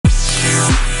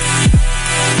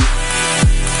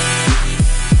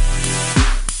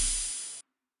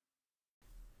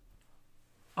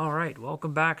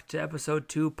welcome back to episode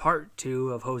 2, part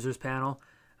 2 of Hoser's Panel.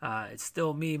 It's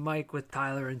still me, Mike, with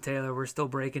Tyler and Taylor. We're still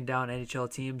breaking down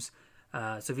NHL teams.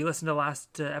 So if you listened to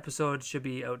last episode, it should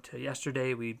be out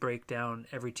yesterday. We break down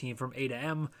every team from A to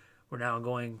M. We're now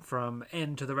going from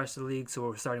N to the rest of the league, so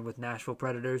we're starting with Nashville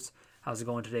Predators. How's it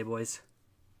going today, boys?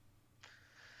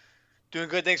 Doing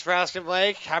good, thanks for asking,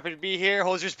 Mike. Happy to be here.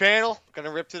 Hoser's Panel.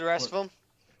 Gonna rip through the rest of them.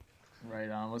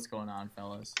 Right on. What's going on,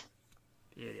 fellas?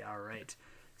 Yeah, all right.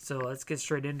 So let's get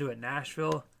straight into it.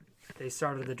 Nashville, they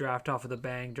started the draft off with a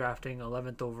bang, drafting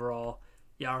 11th overall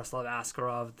Yaroslav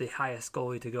Askarov, the highest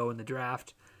goalie to go in the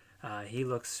draft. He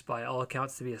looks, by all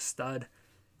accounts, to be a stud.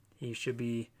 He should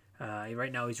be,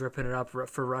 right now he's ripping it up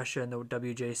for Russia in the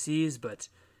WJCs, but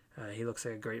he looks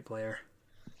like a great player.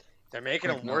 They're making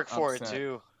him work for it,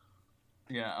 too.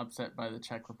 Yeah, upset by the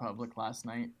Czech Republic last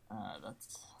night.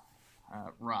 That's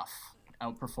rough.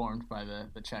 Outperformed by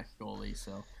the Czech goalie,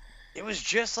 so... It was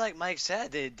just like Mike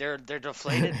said. They're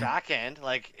deflated back end.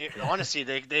 Honestly,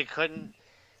 they couldn't.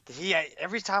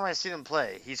 Every time I see him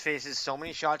play, he's faces so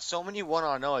many shots, so many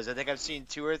 1-on-0s. I think I've seen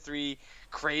 2 or 3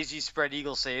 crazy spread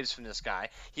eagle saves from this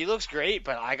guy. He looks great,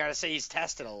 but I gotta say he's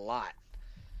tested a lot.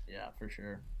 Yeah, for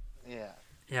sure. Yeah,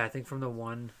 I think from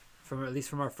at least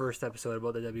from our first episode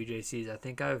about the WJCs, I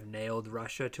think I've nailed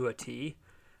Russia to a T.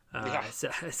 I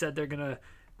said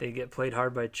they get played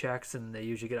hard by Czechs, and they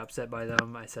usually get upset by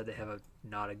them. I said they have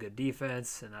not a good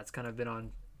defense, and that's kind of been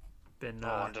on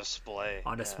display.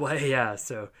 On display, yeah.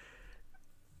 So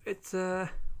it's we'll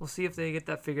see if they get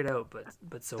that figured out.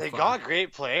 But so they far, got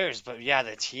great players, but yeah,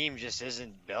 the team just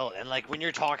isn't built. And when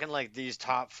you're talking these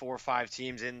top 4 or 5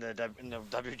 teams in the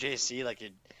WJC,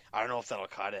 I don't know if that'll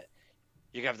cut it.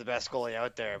 You have the best goalie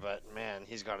out there, but man,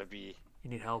 he's got to be. You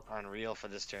need help. Unreal for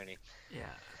this tourney. Yeah.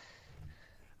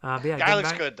 Guy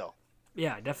looks good, though.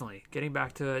 Yeah, definitely. Getting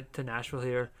back to Nashville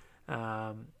here,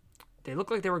 they looked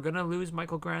like they were going to lose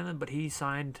Michael Granlund, but he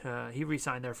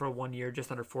re-signed there for 1 year, just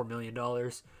under $4 million.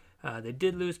 They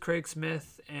did lose Craig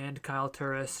Smith and Kyle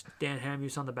Turris. Dan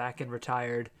Hamhuis on the back end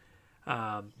retired.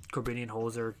 Korbinian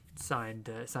Holzer signed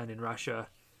in Russia,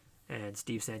 and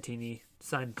Steve Santini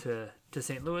signed to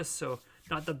St. Louis. So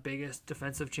not the biggest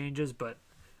defensive changes, but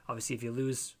obviously, if you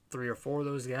lose 3 or 4 of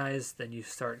those guys, then you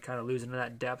start kind of losing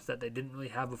that depth that they didn't really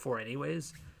have before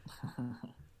anyways.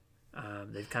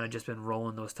 They've kind of just been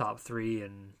rolling those top 3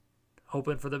 and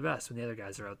hoping for the best when the other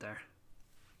guys are out there.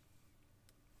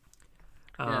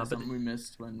 Something we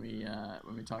missed when we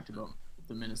talked about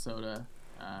the Minnesota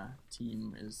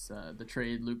team is the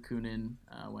trade. Luke Kunin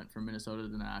went from Minnesota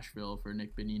to Nashville for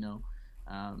Nick Bonino.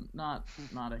 Not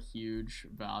a huge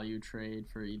value trade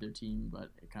for either team, but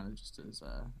it kind of just is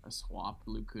a swap.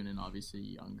 Luke Kunin, obviously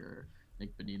younger.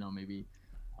 Nick Bonino, maybe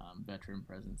veteran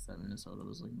presence that Minnesota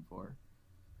was looking for.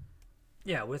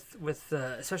 Yeah, with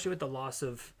especially with the loss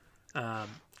of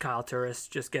Kyle Turris,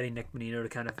 just getting Nick Bonino to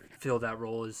kind of fill that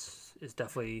role is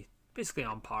definitely basically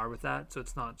on par with that. So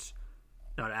it's not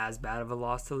as bad of a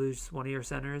loss to lose one of your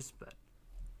centers, but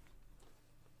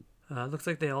looks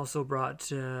like they also brought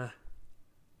in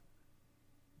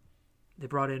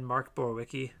Mark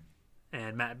Borowicki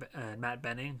and Matt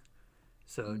Benning,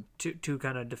 so two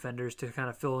kind of defenders to kind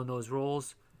of fill in those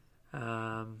roles.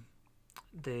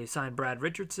 They signed Brad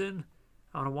Richardson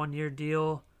on a 1-year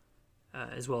deal,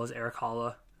 as well as Eric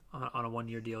Holla on a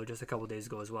 1-year deal just a couple days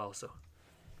ago as well. So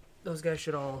those guys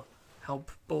should all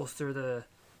help bolster the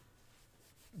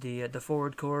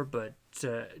forward core, but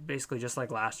basically just like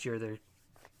last year, they're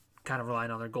kind of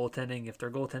relying on their goaltending. If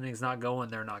their goaltending's not going,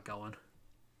 they're not going.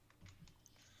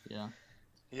 Yeah.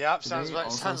 Yep, sounds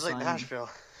like Nashville.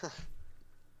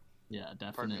 Yeah,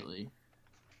 definitely.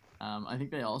 I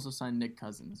think they also signed Nick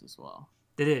Cousins as well.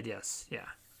 They did, yes. Yeah.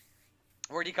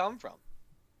 Where'd he come from?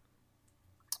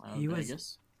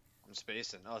 Vegas. I'm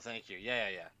spacing. Oh, thank you. Yeah.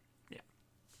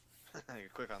 You're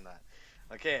quick on that.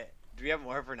 Okay, do we have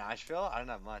more for Nashville? I don't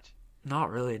have much.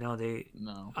 Not really, no.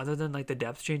 No. Other than the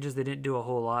depth changes, they didn't do a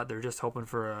whole lot. They're just hoping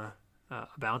for a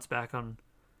bounce back on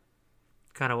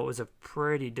kind of what was a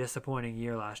pretty disappointing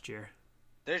year last year.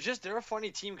 They're a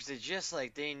funny team because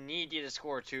they need you to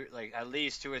score at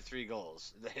least 2 or 3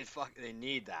 goals. They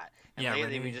need that. And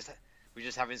lately we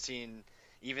just haven't seen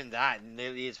even that. And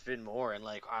lately it's been more. And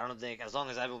I don't think, as long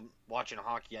as I've been watching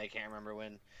hockey, I can't remember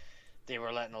when they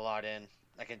were letting a lot in.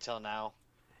 Until now.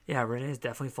 Yeah, Rene's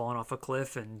definitely fallen off a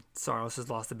cliff, and Saros has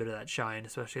lost a bit of that shine,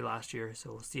 especially last year.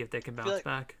 So we'll see if they can bounce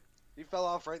back. He fell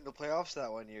off right in the playoffs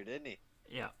that 1 year, didn't he?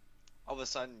 Yeah. All of a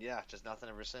sudden, yeah, just nothing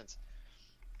ever since.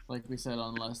 Like we said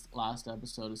on last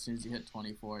episode, as soon as you hit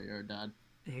 24, you're dead.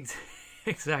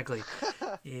 Exactly.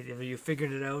 Either you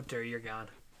figured it out or you're gone.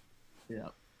 Yeah.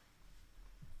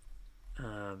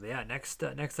 Next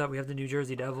up we have the New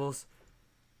Jersey Devils.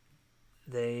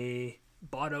 They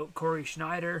bought out Corey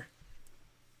Schneider.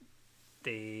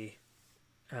 They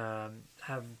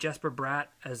have Jesper Bratt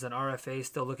as an RFA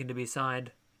still looking to be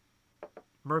signed.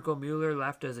 Mirko Mueller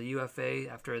left as a UFA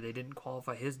after they didn't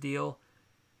qualify his deal.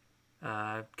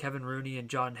 Kevin Rooney and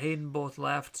John Hayden both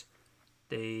left.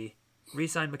 They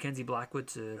re-signed Mackenzie Blackwood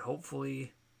to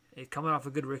hopefully, coming off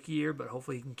a good rookie year, but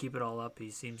hopefully he can keep it all up.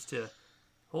 He seems to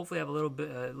hopefully have a little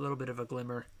bit of a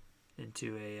glimmer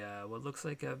into a what looks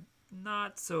like a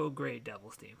not so great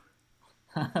Devils team.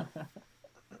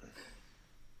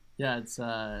 Yeah,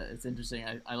 it's interesting.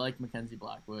 I like Mackenzie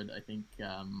Blackwood. I think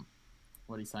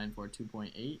what he signed for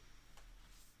 2.8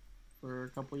 for a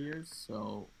couple years,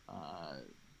 so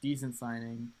decent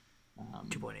signing.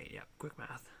 2.8, yeah, quick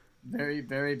math. Very,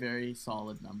 very, very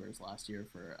solid numbers last year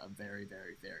for a very,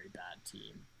 very, very bad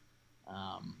team.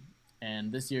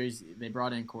 And this year they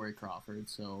brought in Corey Crawford,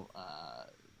 so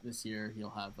this year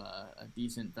he'll have a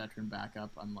decent veteran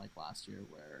backup, unlike last year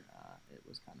where it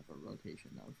was kind of a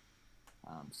rotation of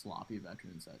sloppy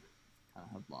veterans that kind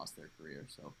of have lost their career.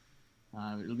 So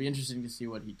it'll be interesting to see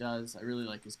what he does. I really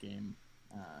like his game.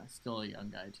 Still a young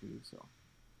guy too. So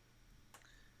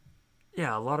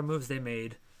yeah, a lot of moves they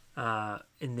made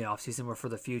in the offseason were for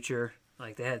the future.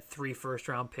 Like they had 3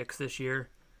 first-round picks this year,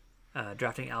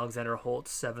 drafting Alexander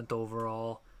Holtz 7th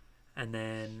overall, and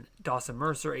then Dawson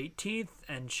Mercer 18th,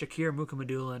 and Shakir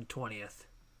Mukhamadullin 20th.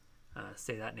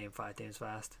 Say that name 5 times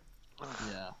fast.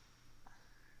 Yeah.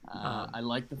 I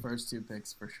like the first 2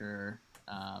 picks for sure.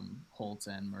 Holtz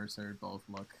and Mercer both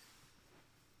look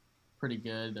pretty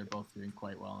good. They're both doing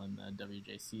quite well in the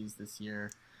WJCs this year.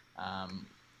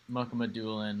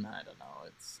 Mukhamadullin, I don't know.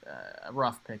 It's a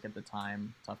rough pick at the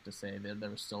time. Tough to say. There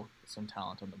was still some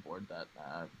talent on the board that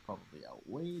probably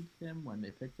outweighed him when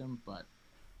they picked him, but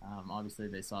obviously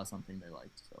they saw something they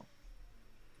liked. So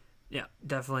yeah,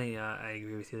 definitely. I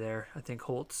agree with you there. I think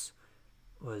Holtz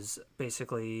was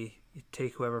basically you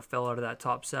take whoever fell out of that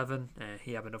top 7, and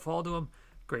he happened to fall to him.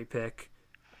 Great pick.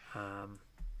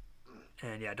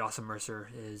 And yeah, Dawson Mercer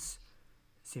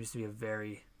seems to be a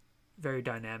very, very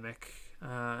dynamic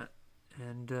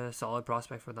and solid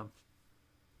prospect for them.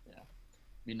 Yeah,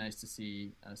 be nice to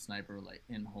see a sniper like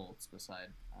in Holtz beside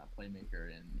playmaker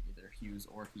in either Hughes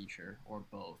or Heischer or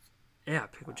both. Yeah,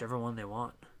 pick whichever one they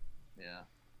want. Yeah.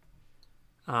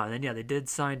 And then they did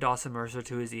sign Dawson Mercer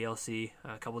to his ELC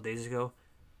a couple of days ago,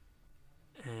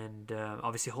 and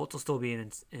obviously Holtz will still be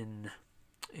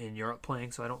in Europe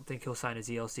playing, so I don't think he'll sign his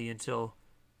ELC until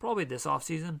probably this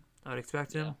offseason. I would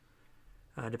expect him,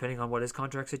 depending on what his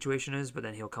contract situation is, but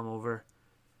then he'll come over.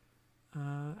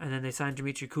 And then they signed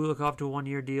Dmitry Kulikov to a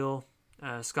 1-year deal.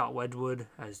 Scott Wedgwood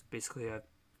as basically a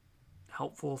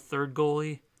helpful third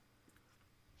goalie.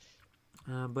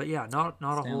 But yeah, not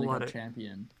a whole lot of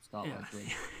champion Scott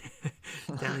Wedgwood.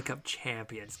 Stanley Cup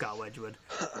champion Scott Wedgwood.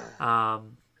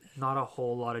 Not a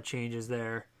whole lot of changes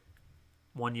there.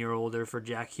 1 year older for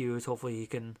Jack Hughes. Hopefully he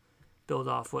can build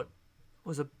off what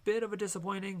was a bit of a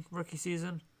disappointing rookie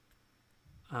season.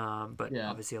 But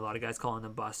obviously a lot of guys calling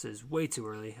him bust is way too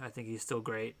early. I think he's still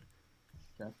great.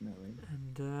 Definitely.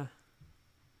 And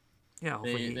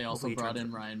hopefully they also brought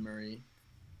in Ryan Murray.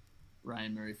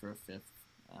 Ryan Murray for a 5th.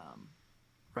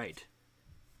 Right.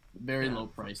 Very low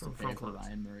price to pay for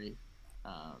Ryan Murray.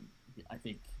 I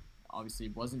think obviously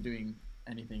wasn't doing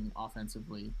anything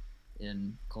offensively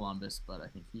in Columbus, but I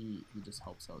think he just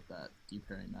helps out that D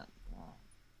pairing that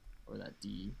or that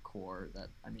D core that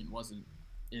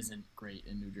isn't great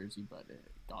in New Jersey, but it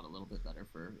got a little bit better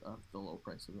for the low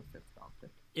price of a 5th round pick.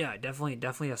 Yeah,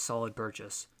 definitely a solid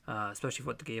purchase, especially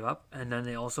what they gave up. And then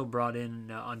they also brought in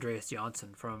Andreas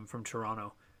Johnson from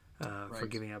Toronto for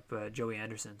giving up Joey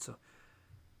Anderson. So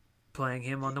playing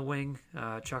him on the wing,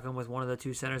 chuck him with one of the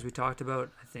 2 centers we talked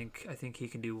about. I think he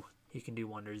can do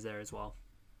wonders there as well.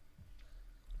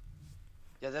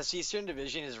 Yeah, this Eastern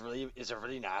Division is a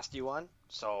really nasty one.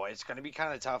 So it's going to be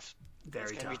kind of tough.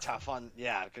 It's going to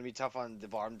be tough on the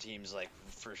bottom teams, like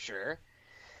for sure.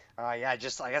 I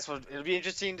guess it'll be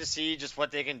interesting to see just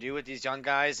what they can do with these young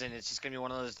guys, and it's just going to be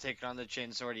one of those take it on the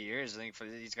chin sort of years. I think for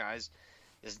these guys,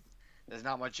 there's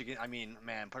not much you can. I mean,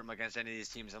 man, put them against any of these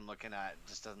teams I'm looking at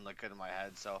just doesn't look good in my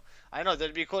head. So I know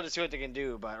that'd be cool to see what they can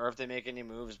do, or if they make any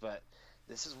moves. But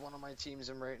this is one of my teams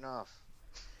I'm writing off.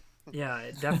 Yeah,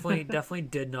 it definitely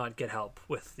did not get help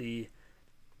with the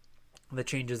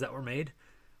changes that were made,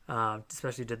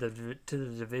 especially to the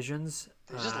divisions.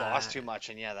 They just lost too much,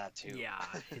 and that too. Yeah,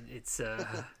 it's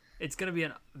going to be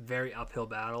a very uphill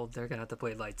battle. They're going to have to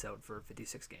play lights out for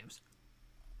 56 games.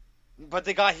 But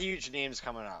they got huge names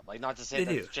coming up. Like, not to say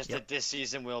They that do. just Yep. that this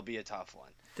season will be a tough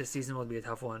one. This season will be a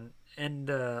tough one, and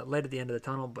light at the end of the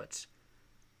tunnel. But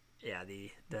yeah,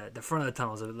 the front of the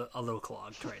tunnel is a little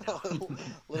clogged right now.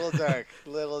 Little dark.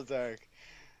 Little dark.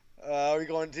 Are we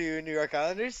going to New York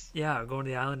Islanders? Yeah, going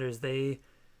to the Islanders. They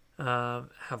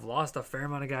have lost a fair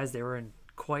amount of guys. They were in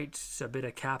quite a bit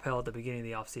of cap hell at the beginning of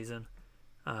the offseason.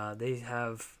 They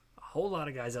have a whole lot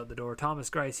of guys out the door. Thomas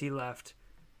Greiss, he left.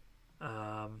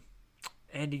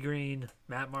 Andy Green,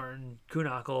 Matt Martin,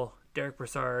 Kuhnhackl, Derek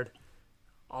Brassard,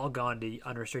 all gone to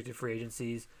unrestricted free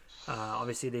agencies.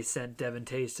 Obviously, they sent Devin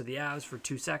Taves to the Avs for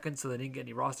 2 seconds, so they didn't get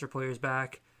any roster players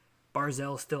back.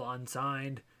 Barzell still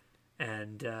unsigned.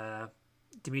 And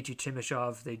Dmitry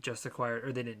Timashov, they didn't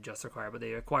just acquire, but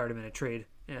they acquired him in a trade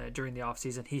during the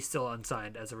offseason. He's still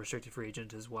unsigned as a restricted free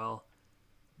agent as well.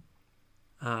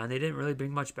 And they didn't really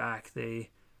bring much back.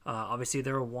 They obviously,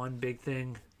 their one big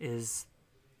thing is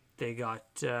they got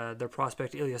their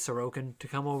prospect Ilya Sorokin to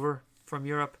come over from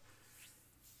Europe.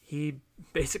 He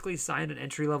basically signed an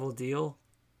entry-level deal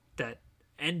that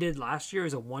ended last year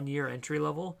as a 1-year entry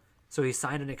level. So he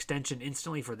signed an extension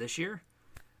instantly for this year.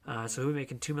 So he'll be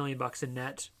making $2 million in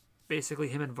net. Basically,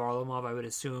 him and Varlamov, I would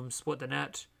assume, split the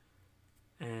net.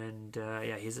 And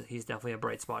yeah, he's definitely a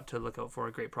bright spot to look out for.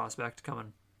 A great prospect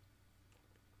coming.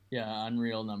 Yeah,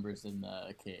 unreal numbers in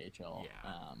the KHL.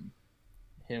 Yeah.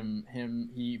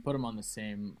 He put him on the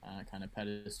same kind of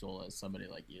pedestal as somebody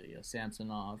like Ilya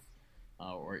Samsonov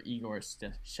or Igor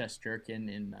Shesterkin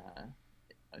in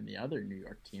the other New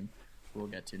York team we'll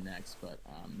get to next. But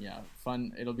yeah,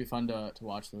 fun. It'll be fun to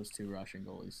watch those two Russian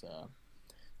goalies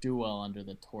do well under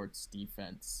the Torts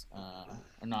defense,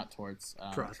 or not Torts,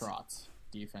 Trotz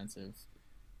defensive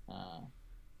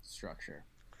structure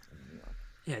in New York.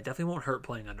 Yeah, it definitely won't hurt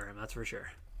playing under him, that's for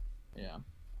sure. Yeah.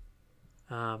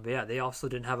 But yeah, they also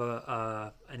didn't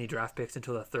have any draft picks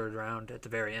until the third round at the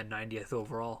very end, 90th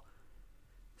overall.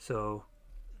 So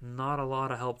not a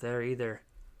lot of help there either.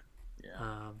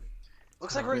 Yeah.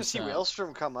 Looks like we're going to see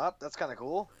Wahlstrom come up. That's kind of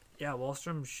cool. Yeah,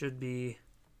 Wahlstrom should be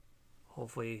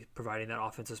hopefully providing that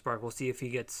offensive spark. We'll see if he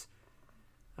gets...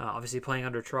 obviously, playing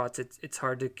under Trotz, it's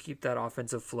hard to keep that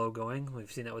offensive flow going.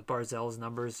 We've seen that with Barzell's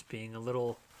numbers being a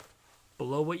little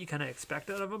below what you kind of expect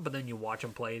out of him, but then you watch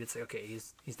him play, and it's like, okay,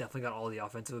 he's definitely got all the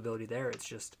offensive ability there. It's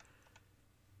just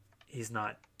he's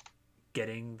not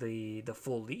getting the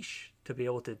full leash to be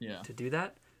able to do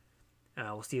that.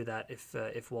 We'll see that if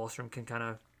Wahlstrom can kind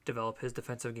of develop his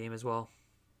defensive game as well.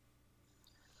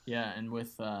 Yeah, and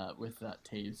with that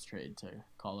Taves trade to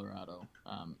Colorado,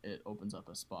 it opens up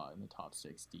a spot in the top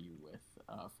 60 with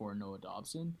for Noah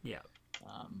Dobson. Yeah.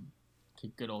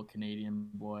 Good old Canadian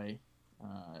boy.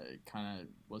 Kind of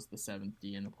was the 7th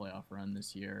D in the playoff run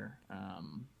this year.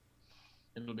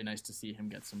 It'll be nice to see him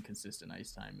get some consistent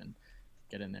ice time and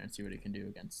get in there and see what he can do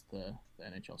against the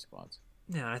NHL squads.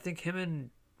 Yeah, I think him and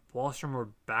Wahlstrom were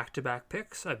back-to-back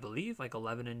picks, I believe, like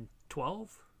 11 and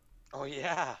 12. Oh,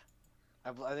 yeah.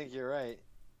 I think you're right.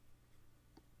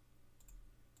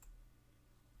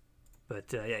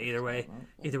 But yeah, either way,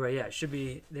 yeah, it should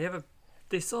be.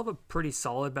 They still have a pretty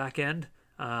solid back end.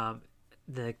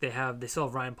 They still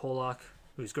have Ryan Pollock,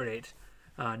 who's great.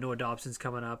 Noah Dobson's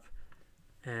coming up,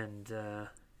 and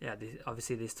yeah,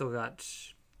 they still got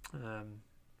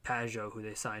Pajot, who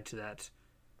they signed to that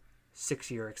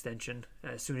 6-year extension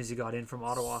as soon as he got in from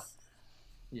Ottawa.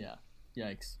 Yeah,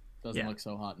 yikes. Doesn't look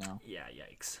so hot now. Yeah,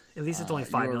 yikes. At least it's only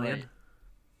 $5 million. Right.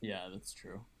 Yeah, that's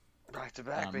true. Back to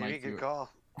back, baby. Good call.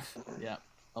 Yeah,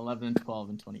 11 and 12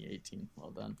 in 2018.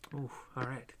 Well done. Ooh, all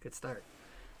right, good start.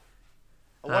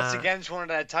 Once again, just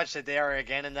wanted to touch that they are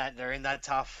again in that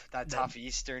tough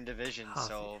Eastern division.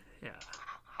 So yeah,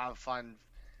 have fun.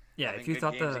 Yeah, if you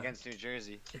thought against New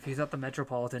Jersey, if you thought the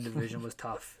Metropolitan Division was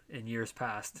tough in years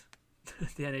past,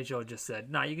 the NHL just said,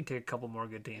 "Nah, you can take a couple more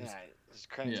good teams." Yeah, just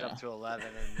cranked up to 11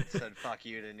 and said, "Fuck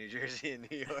you" to New Jersey and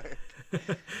New York.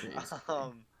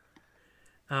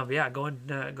 But yeah,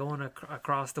 going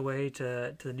across the way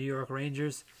to the New York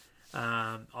Rangers.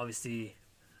 Obviously,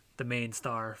 the main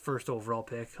star, first overall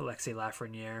pick, Alexei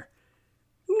Lafreniere,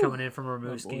 coming in from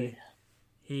Rimouski.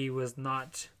 He was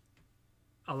not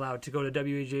allowed to go to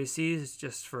WAJCs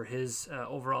just for his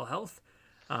overall health.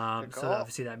 So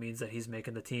obviously that means that he's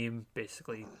making the team.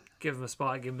 Basically, give him a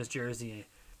spot, give him his jersey.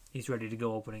 He's ready to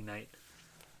go opening night.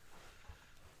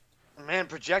 Man,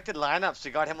 projected lineups.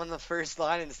 We got him on the first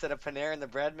line instead of Panarin and the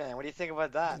Breadman. What do you think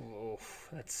about that? Oh,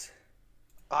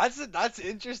 that's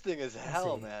interesting as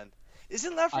hell, man.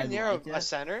 Isn't Lafreniere a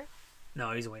center?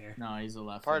 No, he's a winger. No, he's a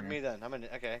left. Pardon me then.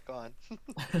 Okay, go on.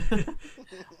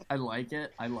 I like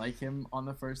it. I like him on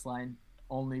the first line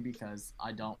only because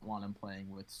I don't want him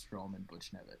playing with Strome and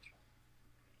Buchnevich.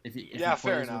 If he fair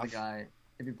plays enough. with a guy,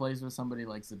 if he plays with somebody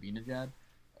like Zibanejad,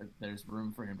 there's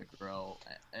room for him to grow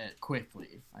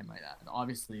quickly, I might add.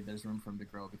 Obviously, there's room for him to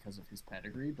grow because of his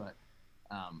pedigree, but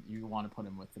you want to put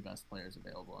him with the best players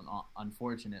available. And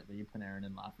unfortunately, Panarin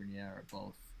and Lafreniere are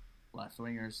both left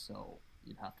wingers, so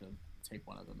you'd have to take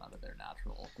one of them out of their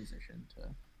natural position to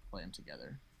play them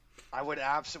together. I would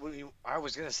absolutely. I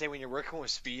was gonna say when you're working with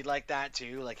speed like that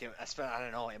too, like I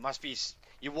don't know, it must be.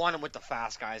 You want him with the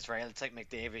fast guys, right? It's like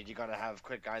McDavid. You got to have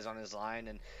quick guys on his line,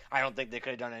 and I don't think they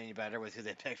could have done any better with who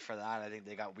they picked for that. I think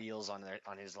they got wheels on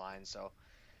his line, so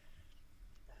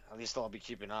at least they'll be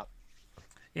keeping up.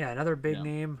 Yeah, another big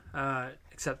name,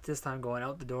 except this time going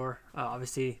out the door.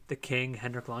 Obviously, the King,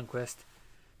 Henrik Lundqvist,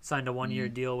 signed a one-year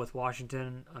deal with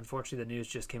Washington. Unfortunately, the news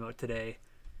just came out today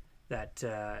that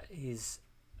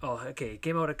it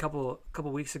came out a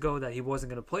couple weeks ago that he wasn't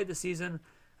going to play the season,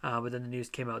 but then the news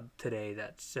came out today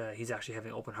that he's actually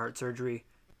having open heart surgery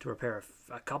to repair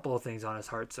a couple of things on his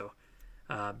heart. So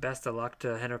best of luck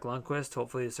to Henrik Lundqvist.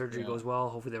 Hopefully the surgery goes well.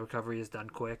 Hopefully the recovery is done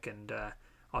quick, and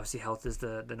obviously health is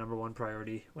the number one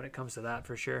priority when it comes to that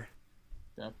for sure.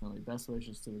 Definitely. Best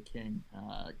wishes to the King.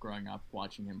 Growing up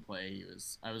watching him play,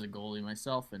 I was a goalie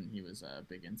myself, and he was a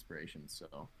big inspiration.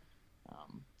 So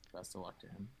best of luck to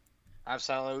him.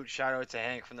 Absolute shout out to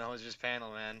Hank from the Hosers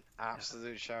panel, man.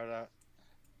 Absolute shout out.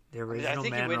 The original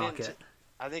Man Rocket.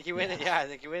 I think he went in. Yeah, I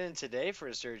think he went in today for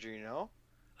his surgery. You know.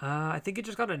 I think it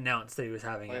just got announced that he was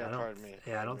having it. Pardon me.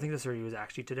 I don't think the surgery was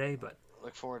actually today, but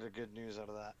look forward to good news out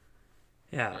of that.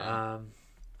 Yeah.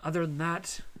 Other than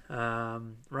that,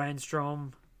 Ryan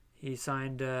Strome, he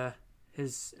signed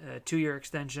his 2-year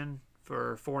extension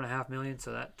for $4.5 million,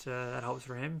 so that helps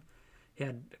for him. He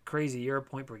had a crazy year,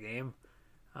 point per game.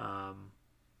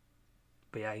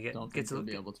 But yeah, he don't think he'll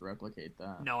be able to replicate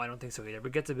that. No, I don't think so either.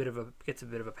 But gets a bit of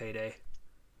a payday.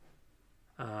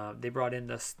 They brought in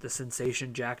the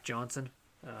sensation Jack Johnson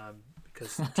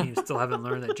because teams still haven't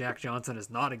learned that Jack Johnson is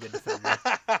not a good defender.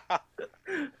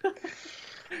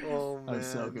 Oh man, I'm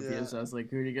so confused. I was like,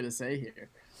 who are you gonna say here?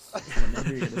 What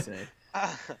are you gonna say?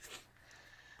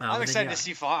 I'm excited to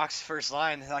see Fox first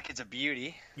line. That kid's a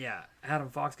beauty. Yeah, Adam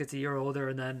Fox gets a year older,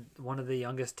 and then one of the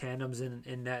youngest tandems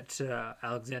in net,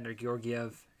 Alexander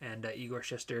Georgiev and Igor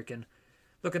Shesterkin,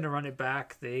 looking to run it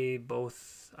back. They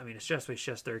both, it's just with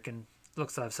Shesterkin,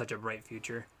 looks to have such a bright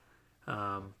future.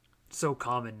 So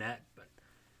calm in net, but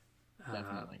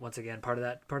once again, part of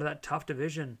that tough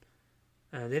division.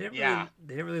 They didn't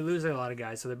really lose a lot of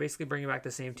guys, so they're basically bringing back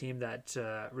the same team that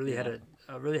really had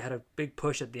a big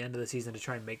push at the end of the season to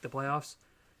try and make the playoffs,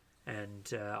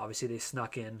 and obviously they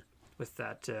snuck in with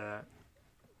that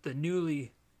the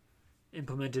newly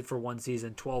implemented for one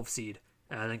season 12 seed,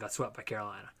 and then got swept by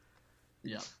Carolina.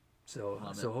 Yeah. So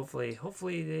hopefully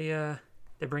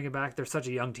they bring it back. They're such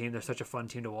a young team. They're such a fun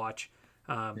team to watch.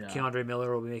 Keandre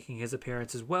Miller will be making his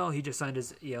appearance as well. He just signed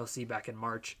his ELC back in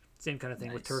March. Same kind of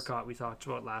thing with Turcotte we talked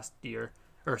about last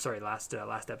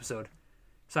episode.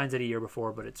 Signs it a year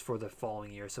before, but it's for the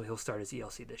following year, so he'll start his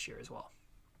ELC this year as well.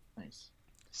 Nice.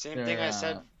 Same thing I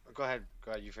said. Go ahead,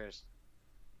 you first.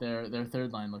 Their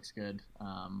third line looks good.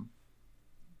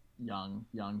 Young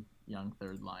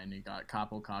third line. You got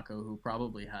Kaapo Kakko, who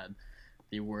probably had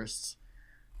the worst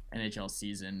NHL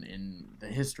season in the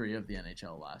history of the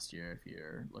NHL last year. If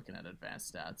you're looking at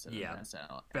advanced stats and advanced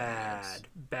analytics.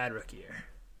 Bad rookie year.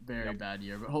 Very bad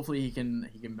year, but hopefully he can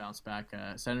bounce back.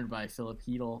 Centered by Philip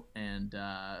Hedl, and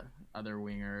other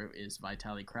winger is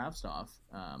Vitaly Kravtsov,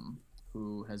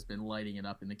 who has been lighting it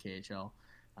up in the KHL.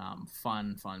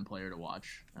 Fun player to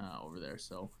watch over there.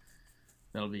 So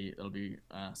that'll be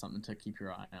something to keep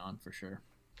your eye on for sure.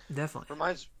 Definitely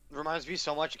reminds me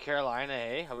so much of Carolina.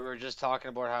 Hey, we were just talking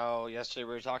about how yesterday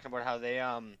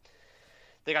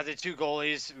they got the two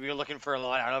goalies we were looking for a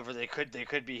lot out of, or they could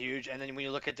be huge. And then when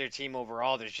you look at their team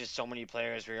overall, there's just so many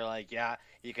players where you're like, yeah,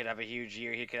 he could have a huge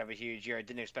year. He could have a huge year. I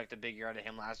didn't expect a big year out of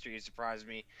him last year. He surprised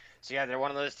me. So yeah, they're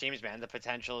one of those teams, man. The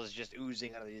potential is just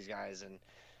oozing out of these guys, and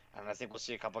I think we'll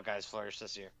see a couple of guys flourish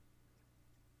this year.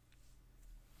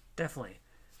 Definitely.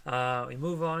 We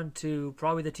move on to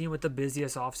probably the team with the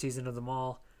busiest offseason of them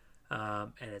all,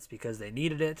 and it's because they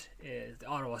needed it. It's the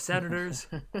Ottawa Senators.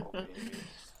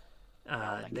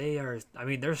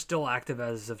 They're still active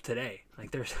as of today.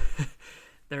 Like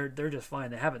they're just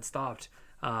fine. They haven't stopped.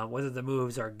 Whether the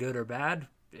moves are good or bad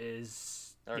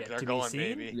is yet to be seen.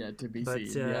 Baby. Yeah, to be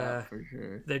seen. Yeah, for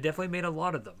sure. They definitely made a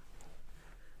lot of them.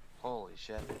 Holy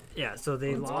shit. Yeah, so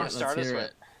they lost.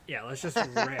 Yeah, let's just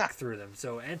wreck through them.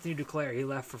 So Anthony Duclair, he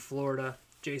left for Florida.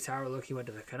 Jace Howard, he went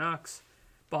to the Canucks.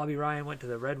 Bobby Ryan went to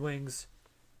the Red Wings.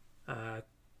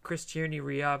 Chris Tierney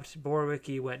re-upped.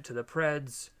 Borowiecki went to the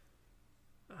Preds.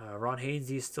 Ron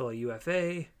Hainsey's still a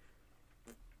UFA.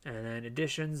 And then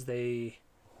additions, they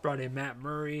brought in Matt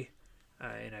Murray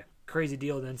in a crazy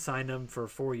deal, then signed him for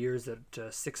 4 years at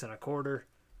 $6.25 million.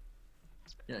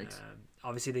 Yikes.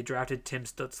 Obviously, they drafted Tim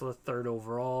Stützle 3rd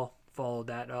overall. Followed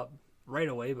that up right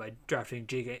away by drafting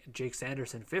Jake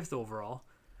Sanderson 5th overall.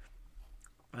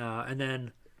 And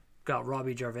then got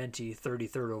Robbie Jarventi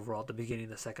 33rd overall at the beginning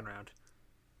of the second round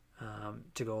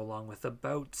to go along with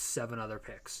about 7 other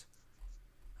picks.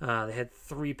 They had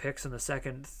 3 picks in the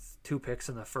second, 2 picks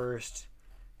in the first.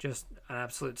 Just an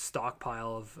absolute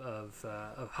stockpile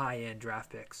of high-end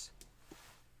draft picks.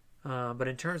 But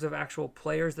in terms of actual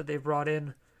players that they've brought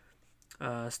in,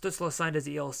 Stützle signed as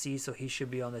ELC, so he should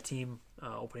be on the team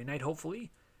opening night,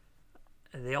 hopefully.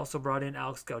 And they also brought in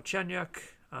Alex Galchenyuk,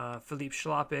 Philippe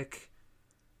Schlappick,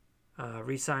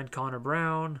 re-signed Connor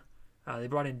Brown. They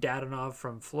brought in Dadonov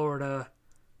from Florida.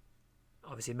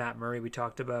 Obviously, Matt Murray we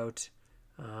talked about.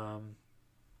 A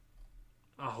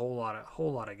whole lot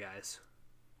of guys.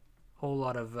 Whole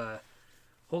lot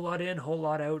in, whole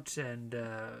lot out, and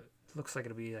looks like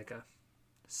it'll be like a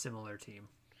similar team.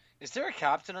 Is there a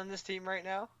captain on this team right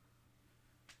now?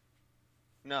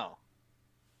 No.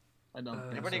 I don't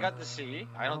think Anybody so. got the C?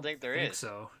 I don't think there is.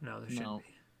 So no, there shouldn't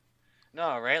be.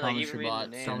 No, right? Thomas Like even reading the Chabot,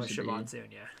 names. Thomas should be. Chabot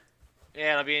soon, yeah.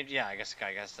 Yeah, it'll be. Yeah, I guess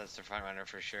that's the front runner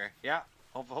for sure. Yeah,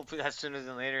 hopefully that's sooner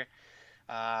than later.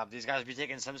 These guys will be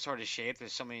taking some sort of shape.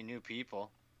 There's so many new people.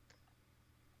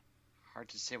 Hard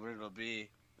to say what it'll be.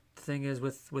 The thing is,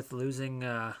 with losing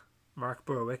Mark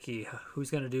Borowiecki,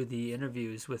 who's going to do the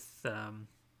interviews with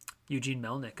Eugene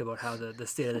Melnick about how the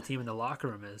state of the team in the locker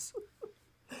room is?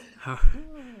 How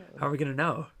are we going to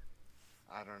know?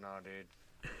 I don't know, dude.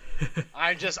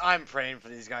 I'm praying for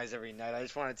these guys every night. I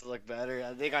just want it to look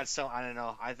better. They got I don't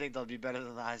know. I think they'll be better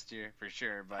than last year for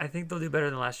sure. But I think they'll do better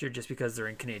than last year just because they're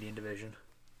in Canadian division.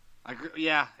 I agree.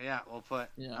 Yeah, well put.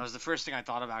 Yeah. That was the first thing I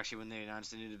thought of actually when they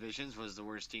announced the new divisions was the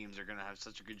worst teams are gonna have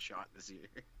such a good shot this year.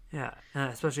 Yeah,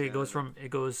 especially it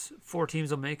goes 4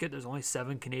 teams will make it. There's only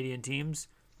 7 Canadian teams.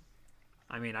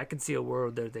 I mean, I can see a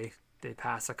world that they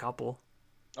pass a couple.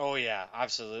 Oh yeah,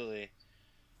 absolutely.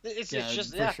 It's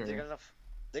just sure.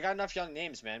 they got enough young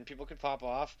names, man. People could pop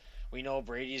off. We know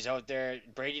Brady's out there.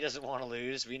 Brady doesn't want to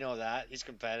lose. We know that. He's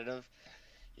competitive.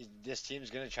 This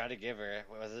team's going to try to give her.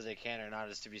 Whether they can or not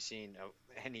is to be seen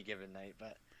any given night.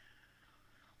 But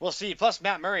we'll see. Plus,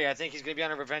 Matt Murray, I think he's going to be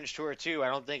on a revenge tour, too. I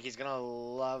don't think he's going to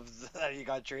love that he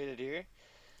got traded here.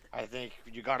 I think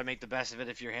you got to make the best of it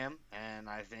if you're him. And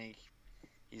I think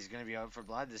he's going to be out for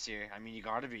blood this year. I mean, you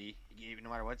got to be, no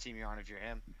matter what team you're on if you're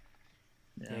him.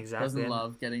 Yeah, exactly. Doesn't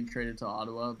love getting traded to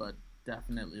Ottawa, but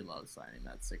definitely loves signing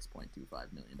that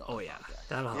 $6.25 million. Oh yeah, contract.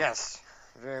 that'll help. Yes,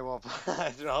 very well.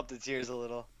 It'll help the tears a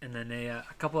little. And then a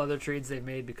couple other trades they've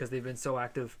made because they've been so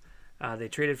active. They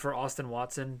traded for Austin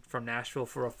Watson from Nashville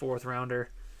for a 4th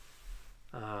rounder.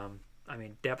 I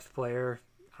mean, depth player.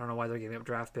 I don't know why they're giving up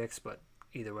draft picks, but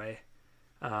either way.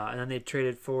 And then they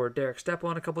traded for Derek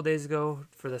Stepan a couple days ago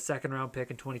for the 2nd round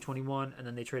pick in 2021. And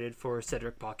then they traded for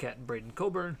Cedric Paquette and Braden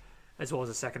Coburn, as well as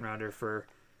a 2nd rounder for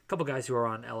a couple guys who are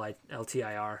on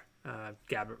LTIR,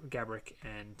 Gabrick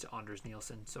and Anders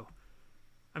Nielsen. So,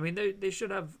 I mean, they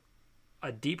should have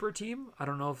a deeper team. I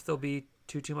don't know if they'll be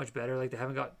too much better. Like, they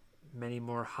haven't got many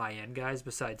more high-end guys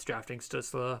besides drafting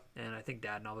Stützle, and I think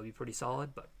Dadonov will be pretty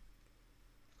solid, but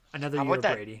another year of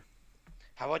Brady.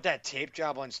 How about that tape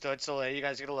job on Stützle? You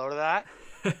guys get a load of that?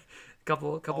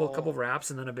 couple wraps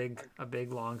and then a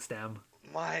big long stem.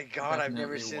 My God, I've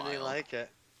never Definitely seen anything wild. like it.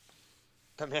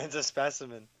 The man's a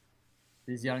specimen.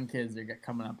 These young kids are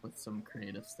coming up with some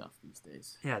creative stuff these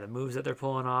days. Yeah, the moves that they're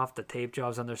pulling off, the tape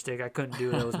jobs on their stick. I couldn't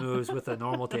do those moves with a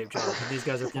normal tape job. And these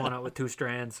guys are pulling out with 2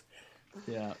 strands.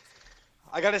 Yeah.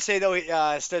 I gotta say though,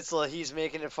 Stützle, he's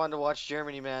making it fun to watch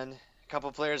Germany, man. A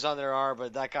couple players on there are,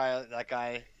 but that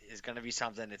guy is gonna be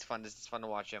something. It's fun to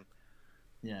watch him.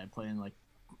 Yeah, playing like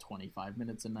 25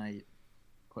 minutes a night,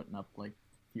 putting up like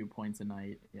a few points a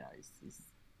night. Yeah, he's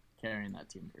carrying that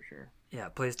team for sure. Yeah,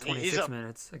 plays 26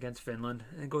 minutes against Finland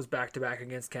and goes back-to-back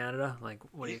against Canada. Like,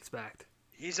 what do you expect?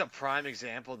 He's a prime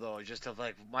example, though, just of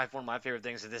like one of my favorite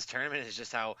things of this tournament is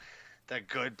just how the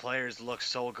good players look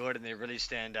so good and they really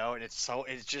stand out, and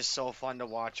it's just so fun to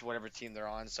watch whatever team they're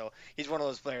on. So he's one of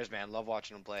those players, man. Love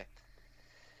watching him play.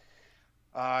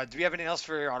 Do we have anything else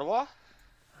for Ottawa?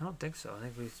 I don't think so. I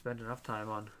think we spent enough time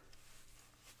on.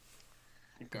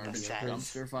 Garbage That's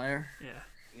dumpster fire. Yeah.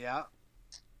 Yeah.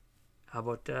 How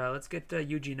about let's get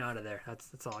Eugene out of there.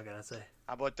 That's all I gotta say.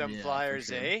 How about them Yeah, Flyers,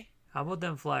 for sure. eh? How about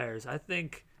them Flyers? I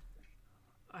think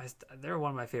they're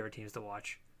one of my favorite teams to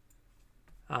watch.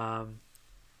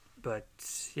 But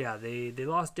yeah, they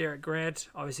lost Derek Grant.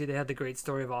 Obviously, they had the great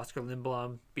story of Oscar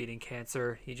Lindblom beating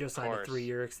cancer. He just signed a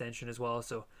 3-year extension as well.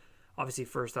 So obviously,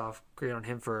 first off, great on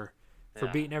him for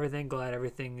beating everything. Glad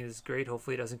everything is great.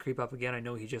 Hopefully, it doesn't creep up again. I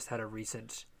know he just had a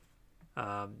recent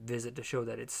visit to show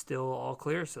that it's still all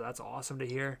clear. So that's awesome to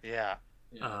hear. Yeah.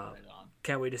 Right on.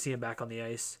 Can't wait to see him back on the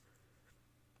ice.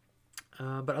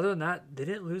 But other than that, they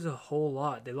didn't lose a whole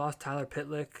lot. They lost Tyler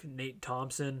Pitlick, Nate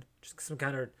Thompson, just some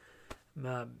kind of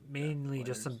mainly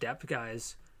just some depth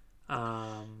guys.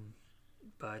 But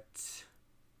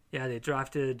yeah, they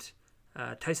drafted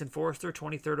Tyson Forrester,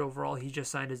 23rd overall. He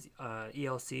just signed his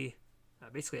ELC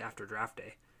basically after draft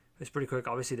day. It was pretty quick.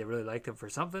 Obviously, they really liked him for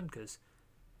something because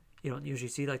you don't usually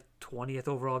see like 20th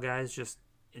overall guys just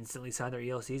instantly sign their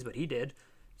ELCs, but he did.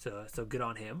 So good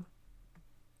on him.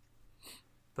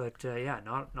 But yeah,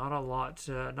 not a lot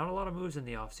of moves in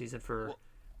the offseason for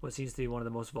what seems to be one of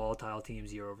the most volatile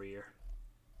teams year over year.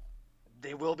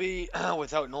 They will be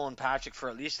without Nolan Patrick for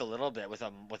at least a little bit with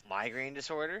migraine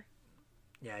disorder.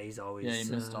 Yeah, he's always. Yeah, he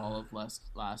missed all of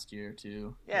last year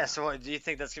too. Yeah, so do you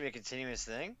think that's gonna be a continuous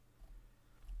thing?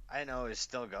 I know it's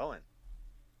still going.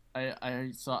 I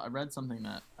read something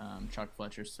that Chuck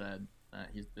Fletcher said.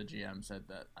 He's the GM said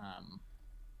that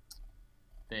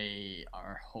they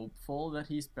are hopeful that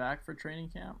he's back for training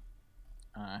camp.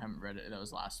 I haven't read it. That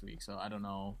was last week, so I don't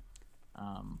know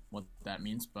what that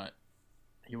means. But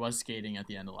he was skating at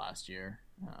the end of last year,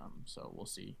 so we'll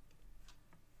see.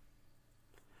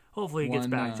 Hopefully, he gets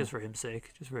back just for his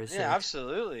sake, just for his sake. Yeah,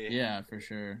 absolutely. Yeah, for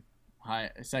sure.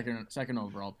 High second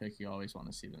overall pick. You always want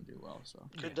to see them do well. So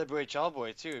good WHL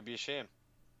boy too. It'd be a shame.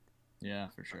 Yeah,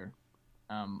 for sure.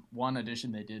 One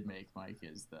addition they did make, Mike,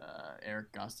 is the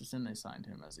Eric Gustafson. They signed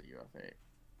him as a UFA.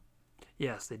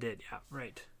 Yes, they did. Yeah,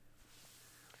 right.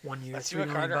 1 year, Let's see $3 what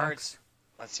million Carter bucks.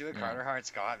 Carter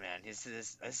Hart's got, man. This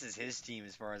is his team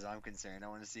as far as I'm concerned. I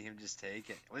want to see him just take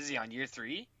it. Was he on year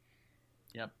 3?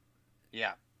 Yep.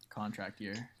 Yeah. Contract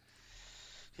year.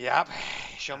 Yep.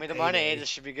 Show me the money. This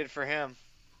should be good for him.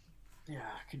 Yeah.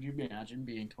 Could you imagine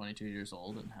being 22 years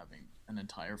old and having an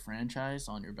entire franchise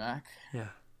on your back? Yeah.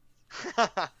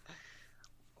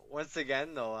 Once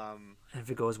again, though, and if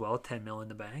it goes well, $10 million in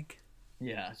the bank.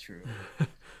 Yeah, true.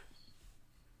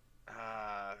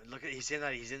 Look at he's in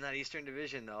that Eastern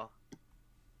Division though.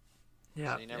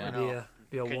 Yeah, so you never know.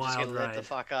 Be a Could wild just get lit ride. the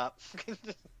fuck up.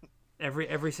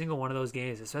 Every single one of those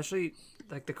games, especially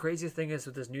like the craziest thing is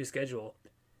with this new schedule,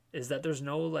 is that there's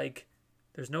no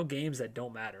games that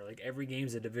don't matter. Like every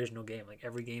game's a divisional game. Like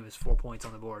every game is 4 points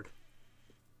on the board.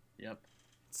 Yep.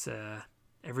 It's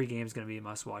every game's gonna be a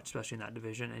must watch, especially in that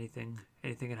division. Anything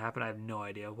can happen. I have no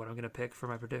idea what I'm gonna pick for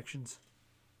my predictions.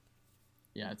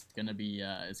 Yeah, it's gonna be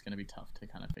tough to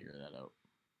kind of figure that out.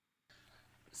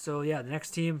 So yeah, the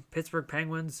next team, Pittsburgh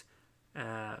Penguins.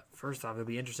 First off, it'll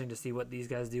be interesting to see what these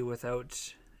guys do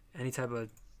without any type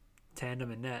of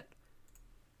tandem in net.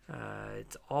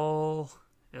 It's all,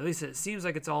 at least it seems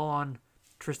like it's all on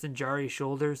Tristan Jarry's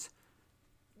shoulders.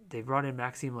 They brought in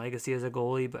Maxime Legacy as a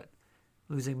goalie, but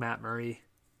losing Matt Murray,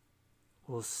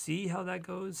 we'll see how that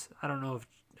goes. I don't know if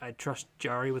I trust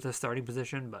Jarry with a starting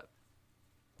position, but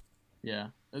yeah,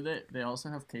 they also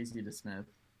have Casey DeSmith,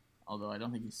 although I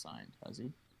don't think he's signed, has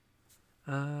he?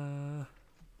 I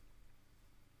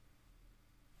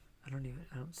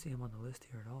don't see him on the list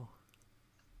here at all.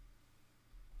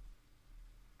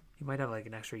 He might have like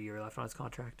an extra year left on his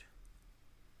contract.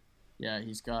 Yeah,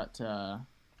 he's got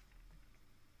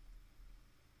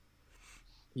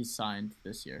he's signed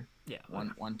this year. Yeah,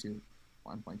 1.25.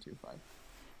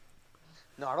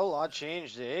 Not a lot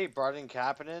changed, eh? Brought in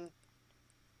Kapanen.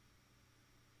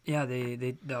 Yeah,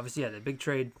 they obviously, the big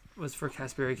trade was for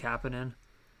Kasperi Kapanen,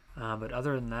 but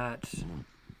other than that,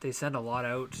 they sent a lot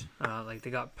out. Like they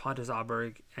got Pontus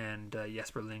Aberg and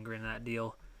Jesper Lindgren in that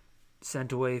deal.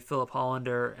 Sent away Philip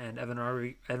Hollander and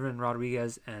Evan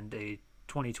Rodriguez and a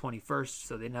 2020 first,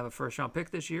 so they didn't have a first round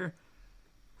pick this year.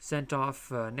 Sent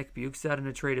off Nick Bjugstad in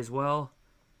a trade as well.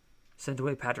 Sent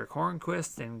away Patrick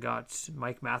Hornquist and got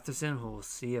Mike Matheson, who we'll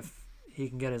see if he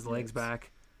can get his legs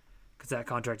back, because that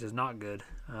contract is not good.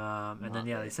 And then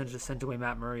they sent away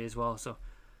Matt Murray as well. So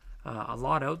a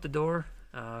lot out the door.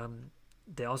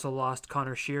 They also lost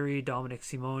Connor Sheary, Dominic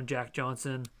Simone, Jack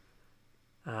Johnson,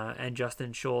 and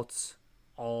Justin Schultz,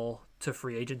 all to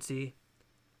free agency,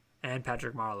 and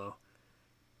Patrick Marleau.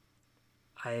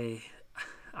 I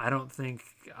don't think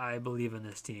I believe in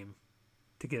this team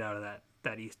to get out of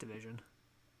that East Division.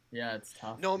 Yeah, it's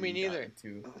tough. No, me neither.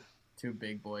 Two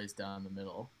big boys down the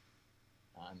middle,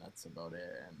 and that's about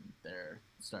it. And they're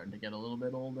starting to get a little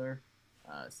bit older.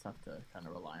 It's tough to kind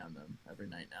of rely on them every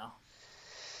night now.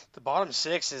 The bottom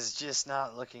six is just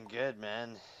not looking good,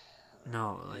 man.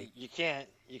 No, you can't.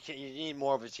 You need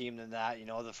more of a team than that.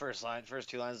 The first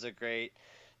two lines look great.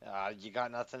 You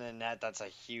got nothing in net. That's a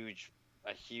huge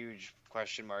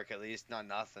question mark. At least not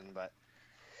nothing, but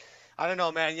I don't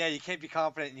know, man. Yeah, you can't be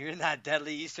confident. You're in that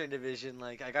deadly Eastern division.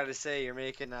 Like, I gotta say, you're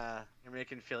making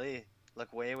Philly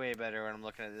look way, way better when I'm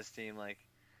looking at this team. Like,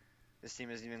 this team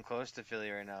isn't even close to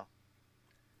Philly right now.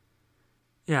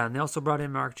 Yeah, and they also brought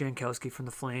in Mark Jankowski from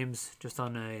the Flames just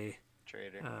on a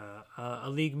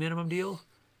league minimum deal,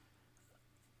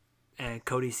 and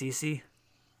Cody Ceci,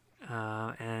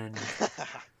 and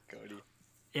Cody.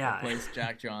 Yeah, replace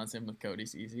Jack Johnson with Cody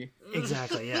Ceci.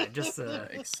 Exactly. Yeah, just a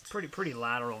pretty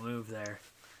lateral move there.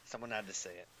 Someone had to say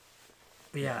it.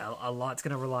 But yeah, a lot's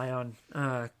gonna rely on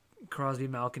Crosby,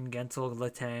 Malkin, Gensel,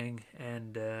 Letang,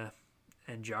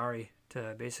 and Jari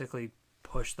to basically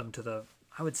push them to the,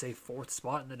 I would say, 4th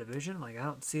spot in the division. Like, I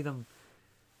can't see them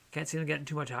getting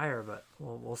too much higher, but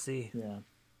we'll see. Yeah,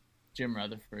 Jim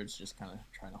Rutherford's just kind of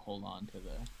trying to hold on to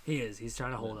the. He's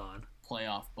trying to hold on.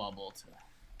 Playoff bubble to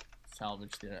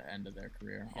salvage the end of their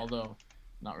career. Yeah. Although,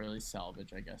 not really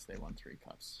salvage. I guess they won 3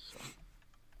 cups. So.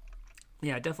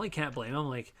 Yeah, definitely can't blame them.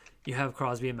 Like, you have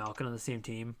Crosby and Malkin on the same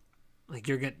team. Like,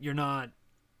 you're not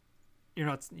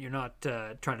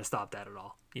trying to stop that at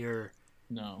all. You're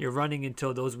running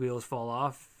until those wheels fall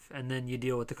off, and then you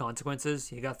deal with the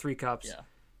consequences. You got 3 cups. Yeah.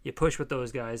 You push with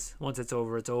those guys. Once it's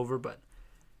over, it's over. But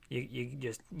you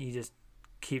just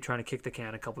keep trying to kick the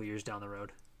can a couple years down the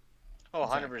road. Oh,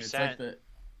 100%.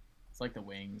 It's like the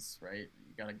Wings, right?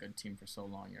 You got a good team for so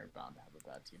long, you're bound to have a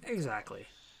bad team. Exactly.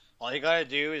 All you gotta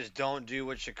do is don't do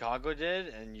what Chicago did,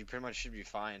 and you pretty much should be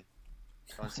fine.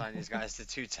 Don't sign these guys to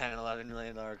 2 $10, $11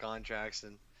 million contracts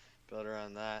and build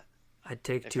around that. I'd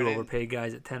take 2 overpaid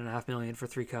guys at $10.5 million for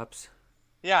 3 cups.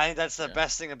 Yeah, I think that's the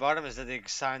best thing about him is that they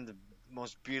signed the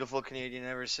most beautiful Canadian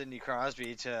ever, Sidney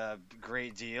Crosby, to a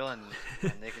great deal, and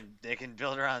they can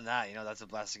build around that. That's a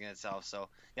blessing in itself. So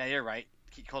yeah, you're right.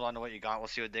 Hold on to what you got. We'll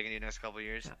see what they can do next couple of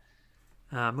years.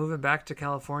 Yeah. Moving back to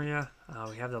California,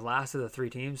 we have the last of the 3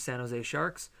 teams, San Jose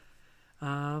Sharks.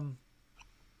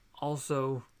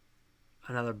 Also,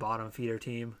 another bottom feeder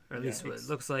team, or at least what it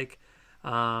looks like.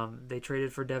 They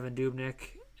traded for Devin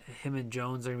Dubnyk. Him and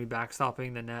Jones are going to be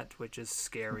backstopping the net, which is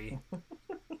scary.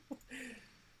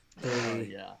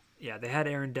 They had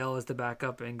Aaron Dell as the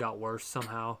backup and got worse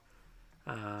somehow.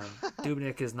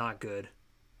 Dubnyk is not good.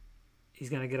 He's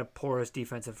going to get a porous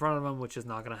defense in front of him, which is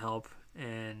not going to help.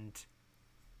 And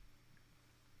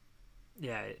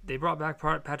yeah, they brought back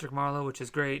Patrick Marleau, which is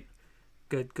great.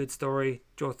 Good story.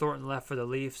 Joe Thornton left for the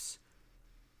Leafs.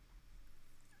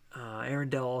 Aaron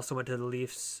Dell also went to the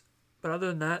Leafs. But other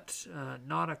than that,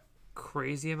 not a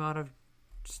crazy amount of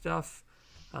stuff.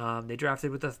 They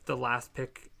drafted with the last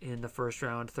pick in the first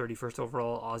round, 31st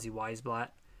overall, Ozzy Weisblatt.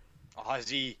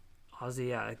 Ozzy,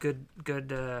 yeah,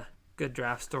 good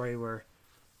draft story where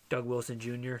Doug Wilson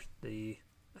Jr., I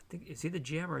think, is he the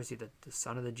GM or is he the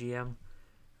son of the GM?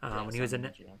 When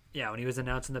he was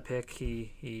announcing the pick,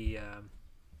 he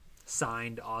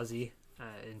signed Ozzy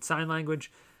in sign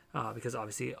language because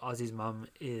obviously Ozzy's mom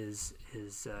is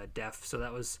deaf, so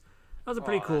that was a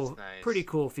pretty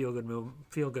cool feel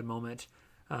good moment.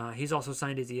 He's also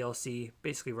signed his ELC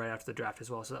basically right after the draft as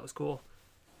well, so that was cool.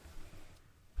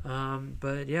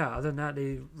 But yeah, other than that,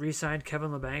 they re-signed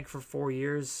Kevin Labanc for 4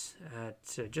 years at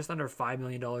just under $5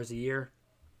 million a year.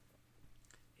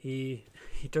 He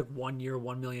took 1 year,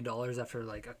 $1 million after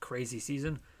like a crazy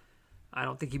season. I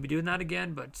don't think he'd be doing that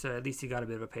again, but at least he got a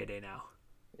bit of a payday now.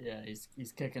 Yeah,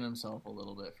 he's kicking himself a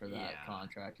little bit for that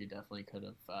contract. He definitely could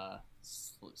have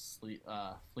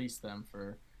fleeced them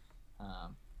for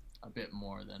a bit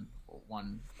more than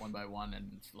one by one,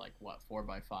 and like 4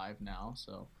 by 5 now.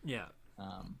 So yeah.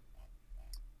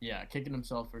 Kicking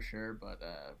himself for sure, but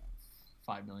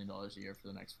 $5 million a year for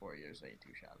the next 4 years ain't too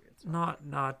shabby.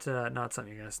 Not something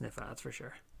you're gonna sniff at, that's for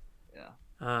sure. Yeah.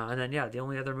 And then the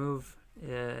only other move,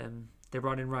 they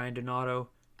brought in Ryan Donato,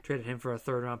 traded him for a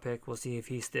 3rd round pick. We'll see if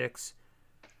he sticks.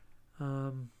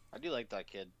 I do like that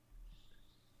kid.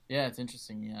 Yeah, it's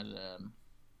interesting. He had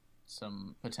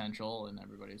some potential, and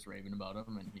everybody's raving about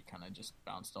him, and he kind of just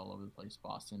bounced all over the place.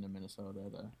 Boston to Minnesota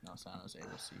to now San Jose.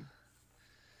 We'll see.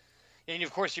 And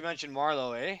of course, you mentioned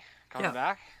Marleau, eh? Coming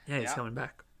back? Yeah, he's coming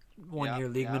back. 1 year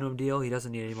league minimum deal. He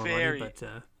doesn't need any more money, but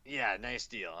yeah, nice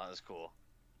deal. That was cool.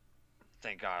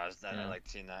 Thank God. I liked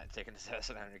seeing that, taking the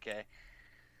 $700K.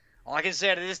 All I can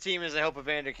say to this team is I hope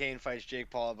Evander Kane fights Jake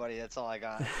Paul, buddy. That's all I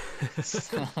got.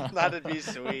 That'd be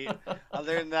sweet.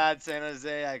 Other than that, San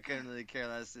Jose, I couldn't really care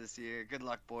less this year. Good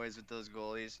luck, boys, with those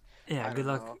goalies. Yeah, good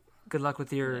luck. Good luck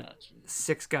with your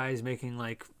 6 guys making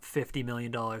like $50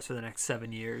 million for the next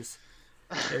 7 years.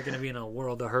 They're going to be in a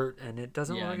world of hurt, and it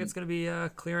doesn't look like it's going to be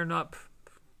clearing up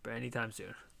anytime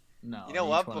soon. No, you know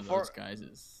what? One of those guys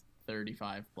is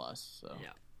 35 plus. So yeah.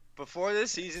 Before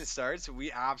this season starts,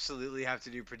 we absolutely have to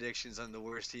do predictions on the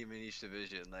worst team in each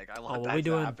division. Like I want that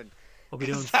to happen. We'll be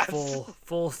doing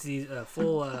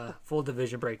full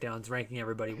division breakdowns, ranking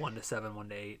everybody 1 to 7, 1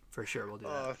 to 8 for sure. We'll do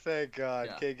that. Oh, thank God!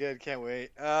 Yeah. Okay, good. Can't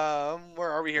wait. Where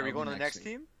are we here? Are we going to the next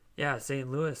team? Yeah,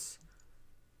 St. Louis.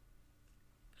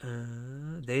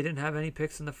 They didn't have any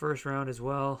picks in the first round as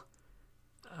well.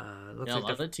 Looks like a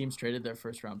lot of teams traded their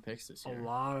first round picks this year. A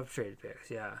lot of traded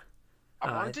picks, yeah.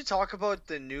 I wanted to talk about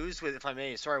the news with, if I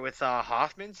may, with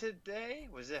Hoffman today.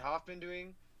 Was it Hoffman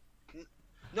doing?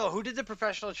 No, who did the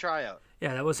professional tryout?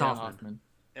 Yeah, that was Hoffman.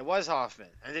 It was Hoffman.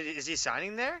 And is he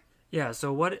signing there? Yeah,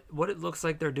 so what it looks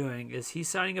like they're doing is he's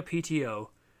signing a PTO,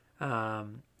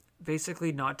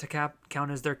 basically not to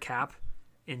count as their cap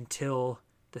until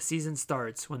the season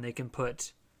starts, when they can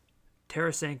put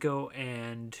Tarasenko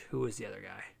and who was the other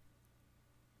guy?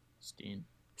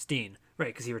 Steen, right,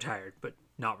 because he retired, but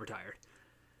not retired.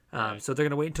 Right. So they're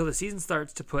going to wait until the season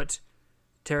starts to put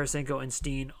Tarasenko and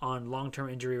Steen on long-term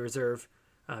injury reserve,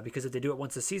 because if they do it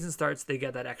once the season starts, they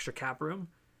get that extra cap room.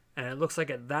 And it looks like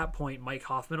at that point, Mike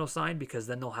Hoffman will sign, because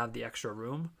then they'll have the extra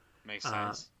room. Makes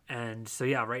sense. And so,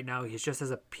 yeah, right now he's just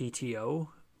as a PTO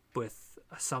with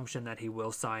assumption that he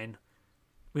will sign.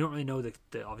 We don't really know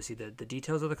obviously the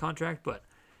details of the contract, but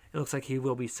it looks like he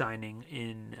will be signing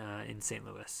in St.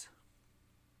 Louis.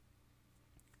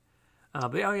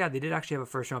 But yeah, they did actually have a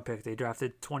first-round pick. They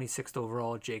drafted 26th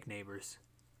overall Jake Neighbors.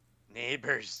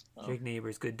 Jake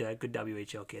Neighbors, good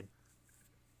WHL kid.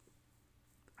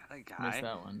 That guy. Missed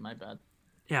that one. My bad.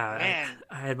 Yeah,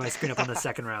 I had my screen up on the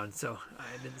second round, so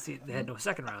I didn't see they had no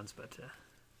second rounds, but.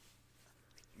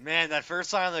 Man, that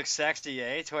first line looks sexy,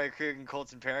 eh? Torrey Krug and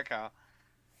Colton Parayko.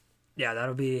 Yeah,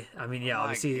 that'll be. I mean, yeah,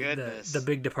 obviously the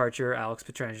big departure, Alex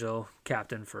Pietrangelo,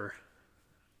 captain for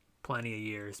plenty of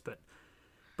years, but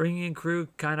bringing in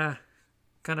Krug kind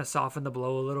of softened the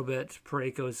blow a little bit.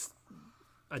 Parayko's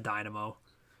a dynamo.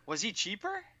 Was he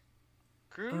cheaper?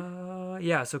 Krug?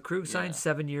 Yeah. So Krug signed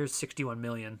 7 years, $61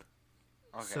 million.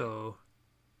 Okay. So,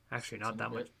 actually, not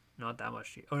that much. Not that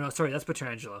much. Oh no, sorry, that's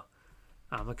Pietrangelo.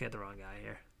 I'm looking at the wrong guy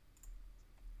here.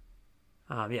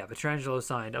 Yeah, Pietrangelo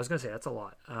signed. I was gonna say that's a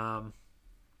lot.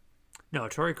 No,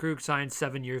 Torrey Krug signed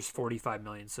 7 years, $45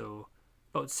 million. So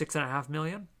about $6.5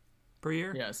 million per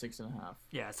year. Yeah, 6.5.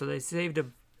 Yeah, so they saved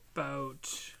about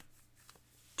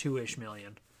 $2-ish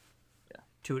million. Yeah,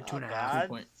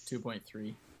 2.5.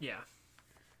 2.3. Yeah.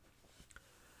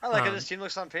 I like how this team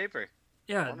looks on paper.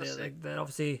 Yeah, that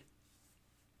obviously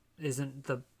isn't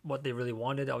what they really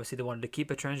wanted. Obviously, they wanted to keep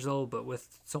Pietrangelo, but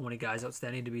with so many guys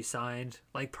outstanding to be signed,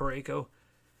 like Parayko,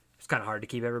 it's kind of hard to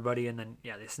keep everybody. And then,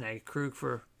 yeah, they snagged Krug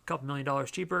for a couple $1 million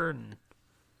cheaper, and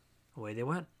away they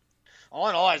went. All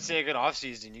in all, I'd say a good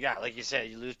offseason. You got, like you said,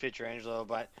 you lose Pietrangelo,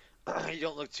 but you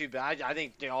don't look too bad. I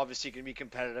think they obviously can be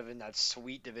competitive in that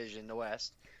sweet division in the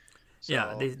West. So,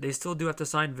 yeah, they still do have to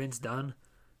sign Vince Dunn,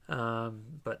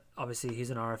 but obviously he's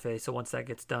an RFA. So once that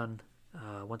gets done,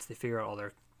 once they figure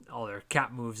out all their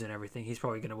cap moves and everything, he's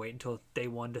probably going to wait until day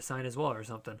one to sign as well or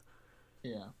something.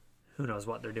 Yeah. Who knows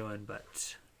what they're doing,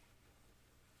 but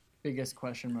biggest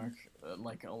question mark,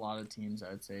 like a lot of teams, I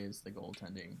would say, is the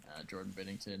goaltending. Jordan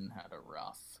Binnington had a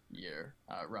rough year,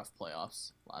 rough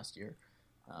playoffs last year.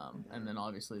 And then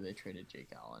obviously they traded Jake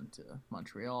Allen to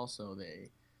Montreal, so they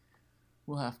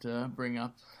will have to bring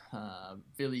up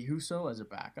Ville Husso as a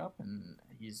backup, and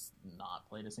he's not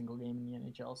played a single game in the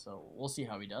NHL, so we'll see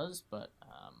how he does. But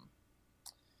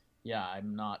yeah,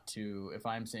 I'm not too. If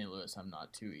I'm St. Louis, I'm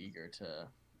not too eager to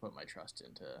put my trust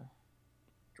into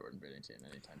Jordan Binnington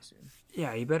anytime soon.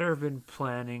 Yeah, he better have been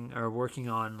planning or working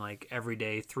on like every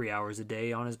day, 3 hours a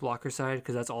day on his blocker side,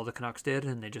 because that's all the Canucks did,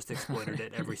 and they just exploited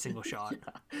it every single shot.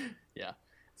 Yeah,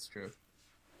 it's true.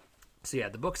 So yeah,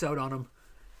 the book's out on him,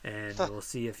 and we'll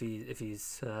see if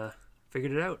he's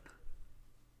figured it out.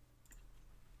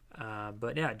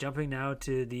 But yeah, jumping now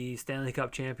to the Stanley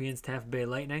Cup champions, Tampa Bay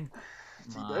Lightning.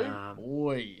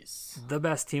 Boys. The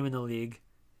best team in the league.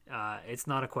 It's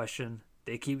not a question.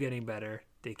 They keep getting better.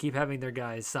 They keep having their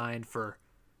guys signed for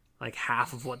like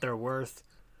half of what they're worth.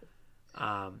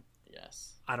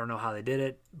 Yes. I don't know how they did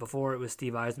it. Before it was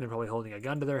Steve Yzerman probably holding a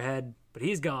gun to their head, but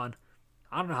he's gone.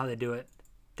 I don't know how they do it.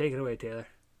 Take it away, Taylor.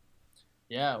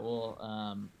 Yeah,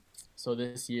 well, so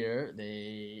this year,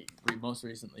 most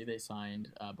recently, they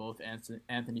signed both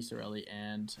Anthony Cirelli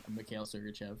and Mikhail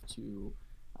Sergachev to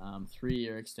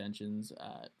 3-year extensions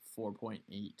at $4.8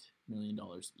 million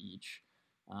each.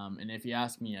 And if you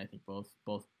ask me, I think both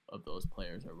of those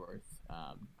players are worth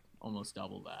almost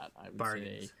double that. I would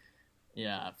Bargains. say,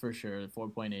 yeah, for sure.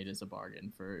 4.8 is a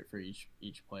bargain for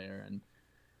each player, and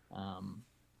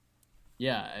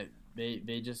yeah,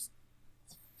 they just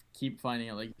keep finding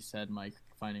it, like you said, Mike,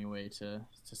 finding a way to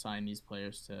sign these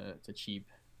players to cheap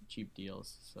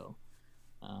deals. So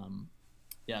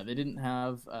yeah, they didn't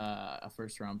have a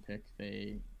first round pick.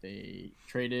 They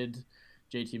traded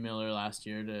JT Miller last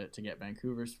year to get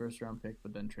Vancouver's first round pick,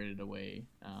 but then traded away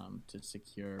to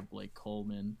secure Blake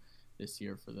Coleman this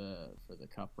year for the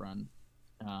Cup run.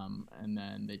 And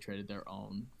then they traded their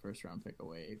own first round pick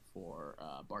away for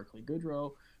Barclay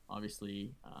Goodrow.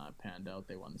 Obviously, panned out.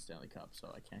 They won the Stanley Cup,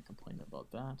 so I can't complain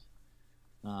about that.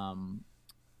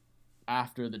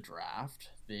 After the draft,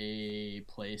 they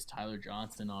placed Tyler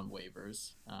Johnson on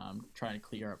waivers, trying to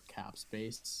clear up cap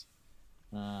space.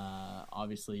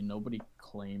 Obviously, nobody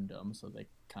claimed him, so they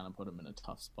kind of put him in a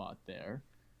tough spot there.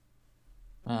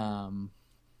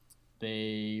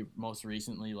 They most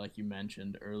recently, like you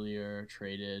mentioned earlier,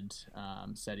 traded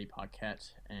Seti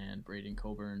Paquette and Braden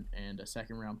Coburn and a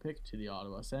second-round pick to the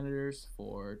Ottawa Senators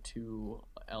for 2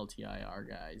 LTIR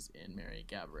guys in Mary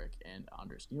Gaborik and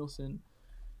Anders Nielsen.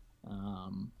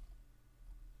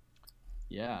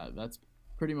 Yeah, that's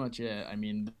pretty much it. I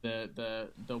mean,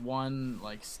 the one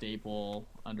like staple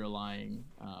underlying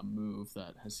move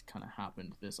that has kind of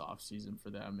happened this offseason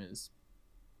for them is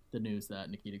the news that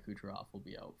Nikita Kucherov will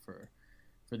be out for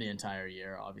the entire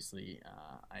year. Obviously,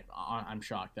 I'm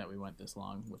shocked that we went this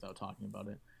long without talking about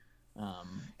it.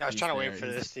 I was trying to wait for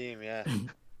this team, yeah.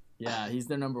 Yeah, he's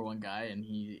their number one guy, and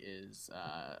he is,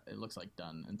 it looks like,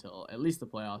 done until at least the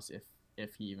playoffs,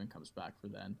 if he even comes back for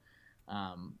then.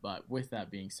 But with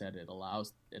that being said, it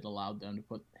allowed them to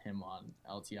put him on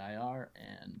LTIR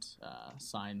and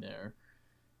sign their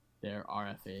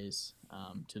RFAs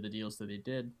to the deals that they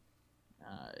did.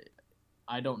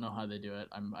 I don't know how they do it.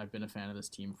 I've been a fan of this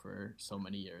team for so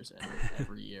many years, and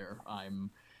every year I'm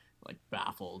like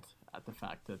baffled at the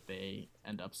fact that they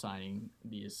end up signing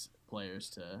these players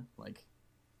to like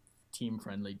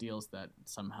team-friendly deals that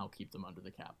somehow keep them under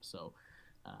the cap. So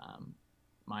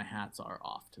my hats are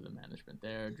off to the management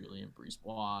there. Julien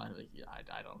Brisebois, like,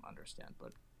 I don't understand,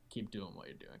 but keep doing what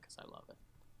you're doing because I love it.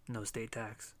 No state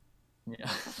tax.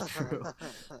 Yeah, true.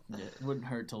 Yeah, it wouldn't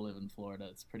hurt to live in Florida.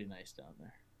 It's pretty nice down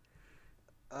there.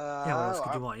 Yeah, what else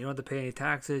could you want? You don't have to pay any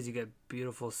taxes. You get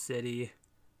beautiful city,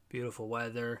 beautiful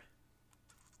weather,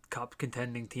 cup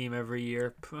contending team every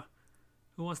year. Who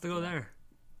wants to go there?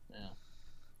 Yeah.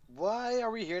 Why are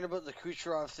we hearing about the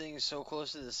Kucherov thing so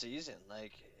close to the season?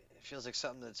 Like, it feels like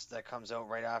something that comes out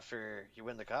right after you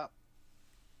win the cup.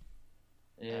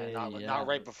 Not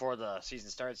right before the season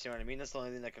starts, you know what I mean? That's the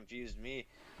only thing that confused me.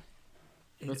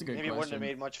 That's a good Maybe question. It wouldn't have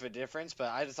made much of a difference,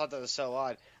 but I just thought that was so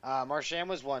odd. Marchand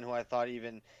was one who I thought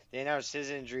even they announced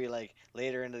his injury like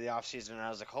later into the offseason, and I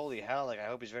was like, holy hell, like I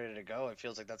hope he's ready to go. It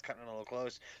feels like that's cutting it a little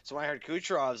close. So when I heard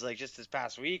Kucherov's like just this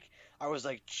past week, I was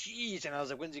like, jeez, and I was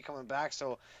like, when's he coming back?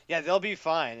 So yeah, they'll be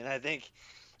fine, and I think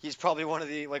he's probably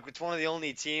it's one of the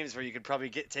only teams where you could probably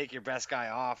take your best guy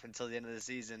off until the end of the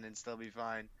season and still be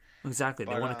fine. Exactly,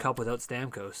 they won a cup without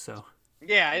Stamkos, so.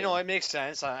 Yeah, I know it makes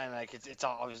sense, and like it's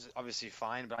obviously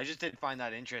fine, but I just did find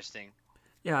that interesting.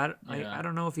 Yeah, I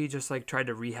don't know if he just like tried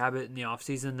to rehab it in the off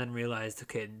season, then realized,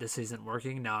 okay, this isn't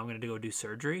working. Now I'm going to go do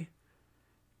surgery,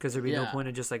 because there'd be no point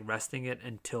in just like resting it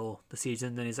until the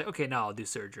season. Then he's like, okay, now I'll do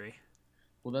surgery.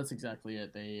 Well, that's exactly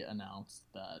it. They announced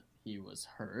that he was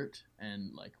hurt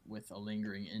and like with a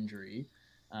lingering injury.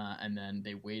 And then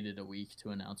they waited a week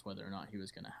to announce whether or not he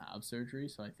was going to have surgery.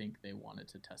 So I think they wanted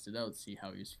to test it out, see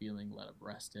how he was feeling, let him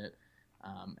rest it,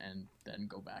 and then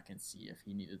go back and see if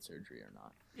he needed surgery or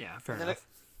not. Yeah, fair enough.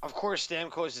 Of course,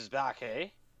 Stamkos is back,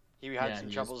 hey? He had some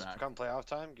troubles come playoff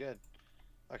time? Good.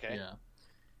 Okay.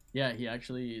 Yeah, he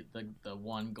actually, the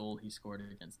one goal he scored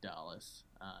against Dallas,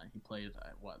 he played,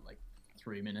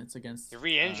 3 minutes against... He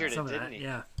re-injured it, didn't he?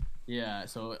 Yeah. Yeah,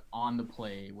 so on the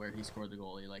play where he scored the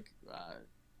goal, he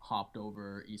hopped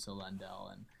over Issa Lindell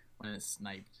and when it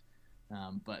sniped,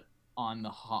 but on the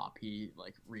hop he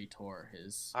retore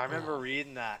his. I remember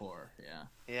reading that. Core, yeah.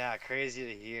 Yeah, crazy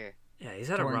to hear. Yeah, he's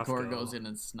had a rough go. Goes in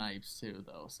and snipes too,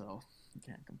 though, so you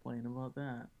can't complain about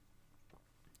that.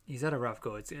 He's had a rough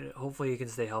go. Hopefully he can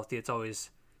stay healthy. It's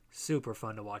always super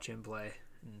fun to watch him play.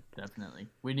 Definitely,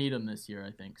 we need him this year,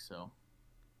 I think so.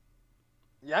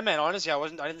 Yeah, man, honestly, I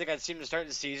didn't think I'd see him to start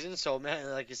the season, so, man,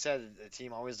 like you said, the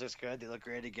team always looks good. They look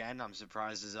great again. I'm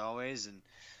surprised as always, and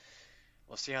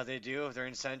we'll see how they do. If they're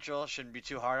in Central, shouldn't be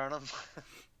too hard on them.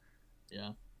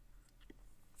 Yeah.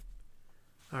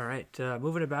 All right,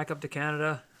 moving it back up to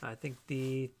Canada, I think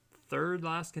the third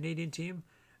last Canadian team.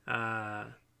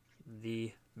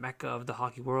 The mecca of the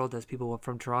hockey world, as people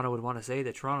from Toronto would want to say,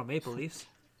 the Toronto Maple Leafs.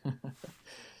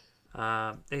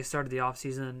 They started the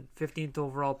offseason 15th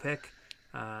overall pick.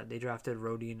 They drafted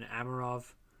Rodion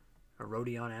Amirov,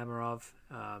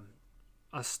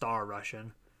 a star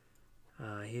Russian.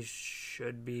 He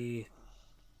should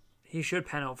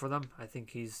pan out for them. I think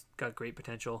he's got great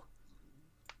potential.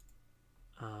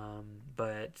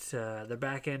 But their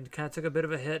back end kind of took a bit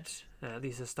of a hit, at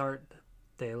least to start.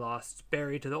 They lost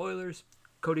Barry to the Oilers,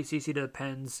 Cody Ceci to the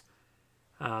Pens.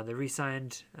 They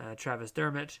re-signed Travis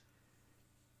Dermott.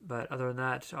 But other than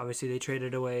that, obviously they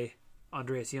traded away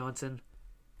Andreas Johnsson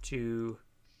to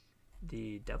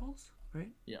the Devils,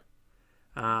 right? Yeah.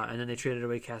 And then they traded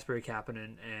away Kasperi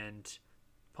Kapanen and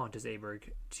Pontus Aberg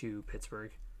to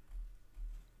Pittsburgh.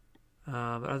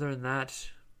 But other than that,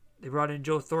 they brought in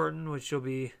Joe Thornton, which will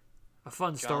be a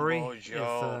fun story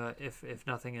if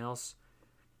nothing else.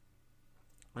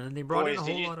 And then they brought in a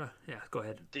whole lot of... Yeah, go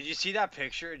ahead. Did you see that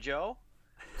picture of Joe?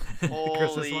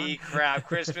 Holy crap.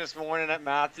 Christmas morning at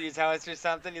Matthew's house or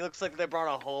something. He looks like they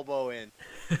brought a hobo in.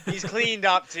 He's cleaned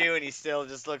up too, and he still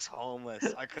just looks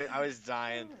homeless. I was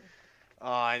dying.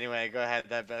 Oh, anyway, go ahead.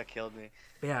 That killed me.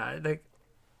 Yeah, like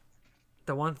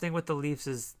the one thing with the Leafs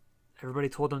is everybody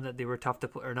told them that they were tough to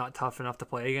play, or not tough enough to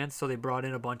play against, so they brought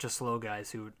in a bunch of slow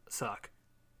guys who suck.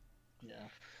 Yeah.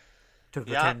 To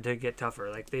pretend to get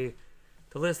tougher. Like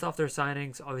to list off their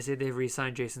signings, obviously they've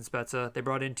re-signed Jason Spezza. They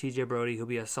brought in TJ Brody, who'll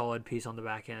be a solid piece on the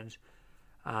back end.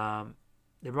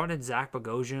 They brought in Zach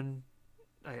Bogosian.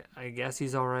 I guess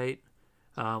he's all right.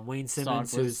 Wayne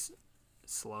Simmons, who's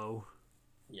slow.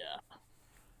 Yeah.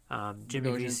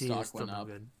 Jimmy Vesey is still no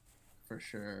good. For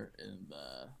sure in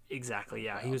the exactly,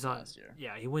 yeah. He was on last year.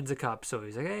 Yeah, he wins a cup, so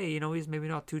he's like, hey, he's maybe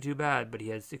not too bad, but he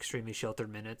has extremely sheltered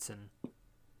minutes and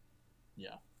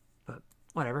yeah. But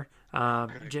whatever.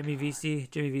 Jimmy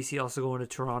Vesey also going to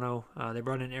Toronto. They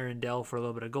brought in Aaron Dell for a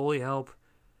little bit of goalie help,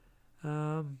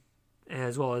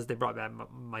 as well as they brought back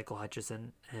Michael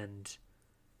Hutchison and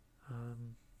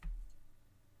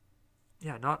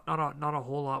not a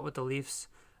whole lot with the Leafs.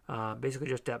 Basically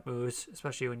just depth moves,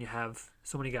 especially when you have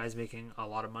so many guys making a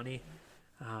lot of money.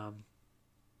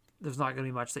 There's not going to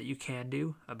be much that you can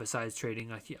do besides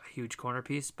trading a huge corner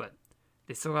piece, but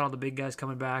they still got all the big guys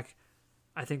coming back.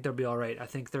 I think they'll be all right. I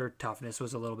think their toughness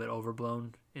was a little bit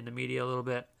overblown in the media a little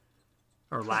bit,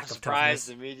 or lack of toughness.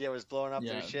 The media was blowing up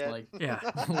their shit. Like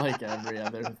every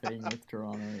other thing with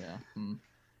Toronto, yeah.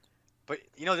 But,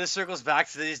 this circles back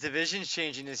to these divisions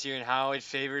changing this year and how it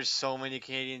favors so many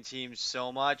Canadian teams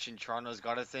so much. And Toronto's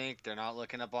got to think. They're not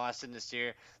looking at Boston this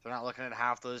year. They're not looking at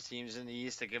half those teams in the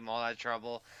East that give them all that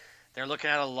trouble. They're looking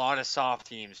at a lot of soft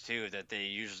teams, too, that they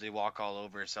usually walk all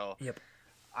over. So yep.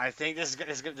 I think this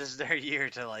is their year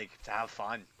to have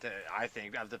fun. I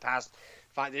think of the past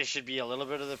 5, this should be a little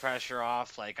bit of the pressure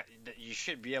off. Like, you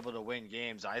should be able to win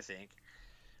games, I think,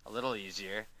 a little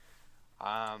easier.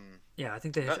 Yeah, I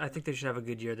think they should have a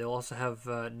good year. They'll also have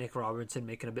Nick Robertson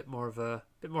making a bit more of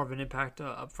an impact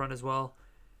up front as well.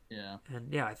 Yeah.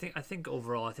 And yeah, I think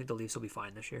overall, I think the Leafs will be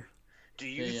fine this year. Do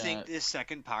you think this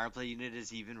second power play unit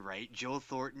is even right? Joe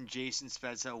Thornton, Jason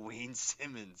Spezza, Wayne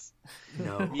Simmons,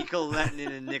 no, Mikko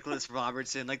Lehtonen, and Nicholas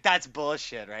Robertson. Like, that's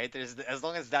bullshit, right? As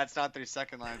long as that's not their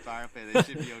second line power play, they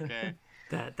should be okay.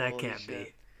 that can't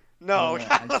be. No,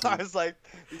 I was like,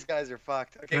 these guys are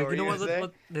fucked. Okay, like, what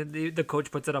the coach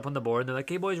puts it up on the board, and they're like,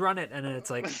 "Hey boys, run it!" And then it's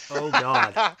like, "Oh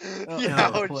God,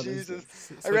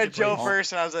 Jesus!" I read Joe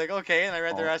first, and I was like, "Okay," and I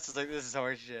read the rest. I was like, "This is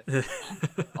horseshit."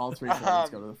 All 3 players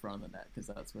go to the front of the net because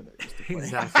that's where they're used to playing.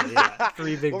 Exactly. Yeah.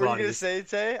 3 big what bodies. What were you gonna say,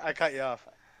 Tay? I cut you off.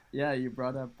 Yeah, you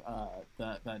brought up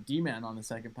that D-man on the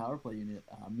second power play unit,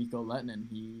 Mikko Lehtonen.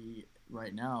 He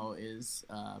right now is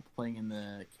playing in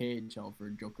the KHL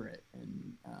for Jokerit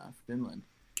in Finland.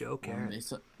 Jokerit.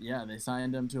 They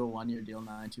signed him to a 1-year deal,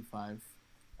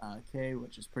 $925K,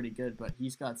 which is pretty good. But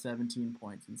he's got 17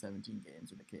 points in 17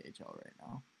 games in the KHL right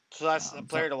now. So that's a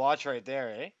player to watch right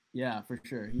there, eh? Yeah, for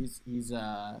sure.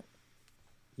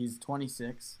 He's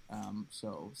 26,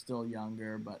 so still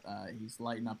younger, but he's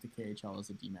lighting up the KHL as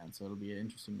a D-man. So it'll be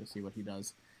interesting to see what he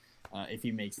does if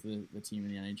he makes the team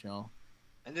in the NHL.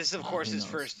 And this is, of course, his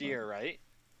first year, right?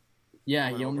 Yeah,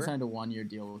 he only signed a 1-year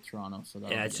deal with Toronto, so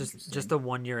it's just a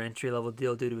 1-year entry level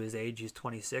deal due to his age. He's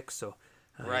 26, so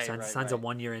he signs a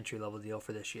 1-year entry level deal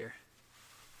for this year.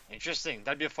 Interesting.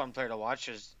 That'd be a fun player to watch.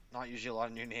 There's not usually a lot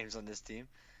of new names on this team.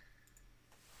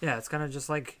 Yeah, it's kind of just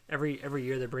like every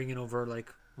year they're bringing over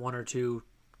like 1 or 2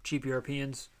 cheap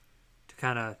Europeans to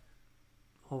kind of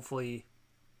hopefully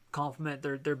complement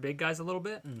their big guys a little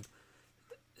bit and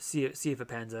see if it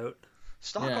pans out.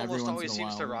 Stock almost always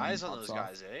seems to rise on those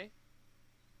guys, eh?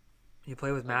 You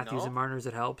play with Matthews and Marner's,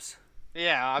 it helps.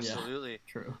 Yeah, absolutely. Yeah,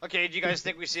 true. Okay, do you guys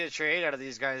think we see a trade out of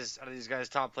these guys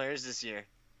top players this year?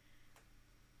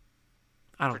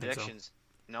 I don't think so.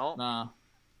 No? Nah.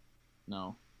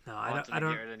 No. No, I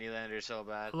don't. Get rid of Nylander so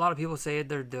bad. A lot of people say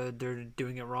they're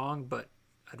doing it wrong, but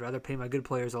I'd rather pay my good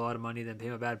players a lot of money than pay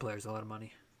my bad players a lot of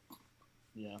money.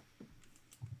 Yeah.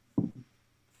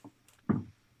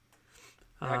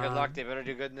 Yeah, good luck. They better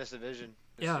do good in this division.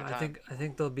 I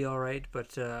think they'll be all right.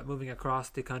 But moving across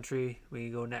the country,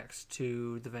 we go next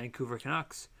to the Vancouver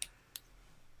Canucks,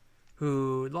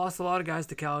 who lost a lot of guys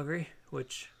to Calgary,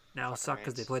 which now suck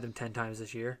because they played them 10 times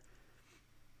this year.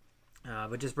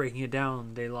 But just breaking it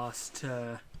down, they lost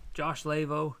Josh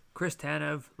Lavo, Chris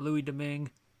Tanev, Louis Domingue,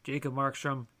 Jacob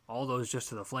Markstrom, all those just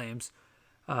to the Flames.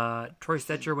 Troy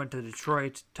Stecher went to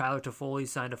Detroit. Tyler Toffoli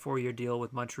signed a 4-year deal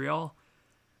with Montreal.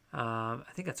 I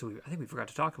think we forgot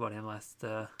to talk about him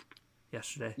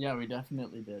yesterday. Yeah, we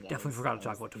definitely did. Definitely forgot to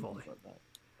talk about Toffoli.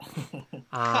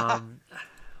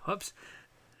 Whoops.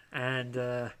 And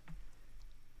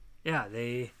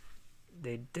they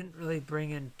didn't really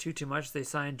bring in too much. They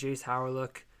signed Jace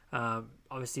Howard.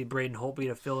 Obviously Braden Holtby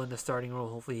to fill in the starting role.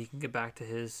 Hopefully he can get back to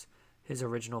his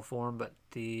original form. But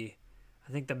I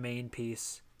think the main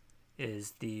piece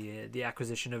is the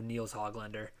acquisition of Niels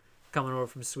Höglander. Coming over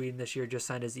from Sweden this year, just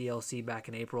signed his ELC back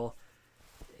in April.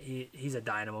 He's a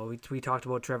dynamo. We talked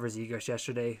about Trevor Zegras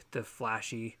yesterday, the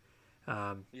flashy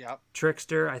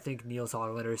trickster. I think Niels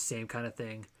Höglander is same kind of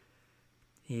thing.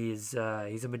 He's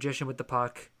a magician with the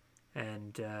puck,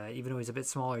 and even though he's a bit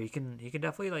smaller, he can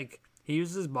definitely he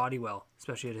uses his body well,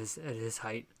 especially at his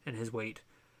height and his weight.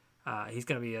 He's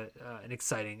going to be an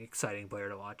exciting player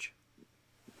to watch.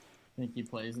 Think he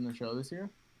plays in the show this year?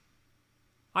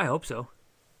 I hope so.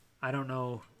 I don't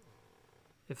know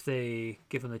if they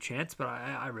give him the chance, but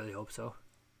I really hope so.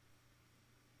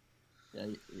 Yeah,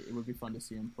 it would be fun to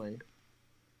see him play.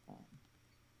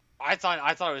 I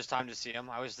thought it was time to see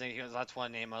him. I was thinking that's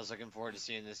one name I was looking forward to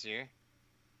seeing this year. You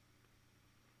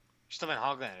still meant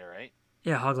Höglander, right?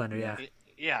 Yeah, Höglander. Yeah.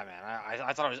 Yeah, man.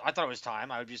 I thought it was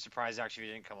time. I would be surprised actually if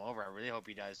he didn't come over. I really hope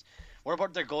he does. What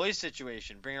about their goalie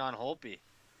situation? Bringing on Holtby.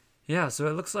 Yeah, so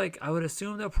it looks like I would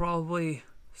assume they'll probably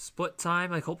split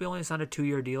time. Holtby only signed a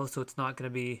 2-year deal, so it's not going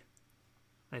to be.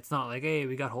 It's not like, hey,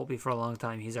 we got Holtby for a long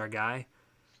time. He's our guy.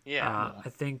 Yeah. I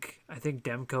think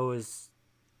Demko is.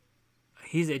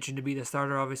 He's itching to be the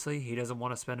starter. Obviously, he doesn't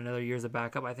want to spend another year as a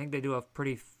backup. I think they do a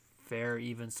pretty fair,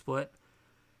 even split.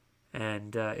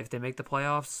 And if they make the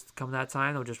playoffs come that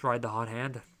time, they'll just ride the hot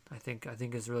hand. I think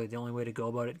is really the only way to go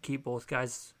about it. Keep both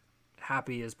guys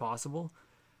happy as possible,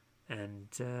 and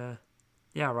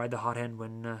ride the hot hand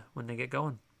when they get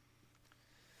going.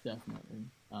 Definitely.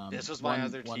 This was my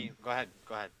other team. Go ahead.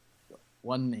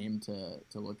 One name to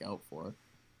look out for,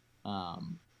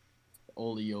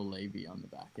 Olli Juolevi on the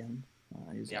back end.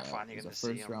 He's a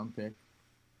first-round pick,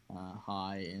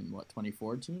 high in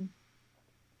 2014.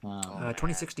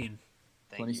 2016.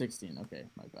 2016. Okay,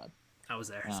 my bad. I was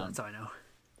there, so that's how I know.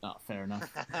 Oh, fair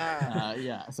enough.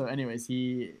 So anyways,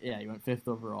 he went 5th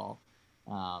overall,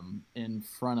 in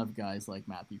front of guys like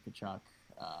Matthew Tkachuk,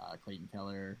 Clayton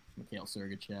Keller, Mikhail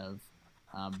Sergachev,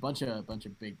 bunch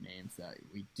of big names that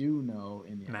we do know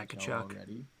in the NHL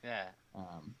already.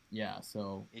 Yeah.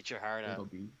 So eat your heart out.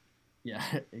 Yeah,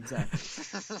 exactly.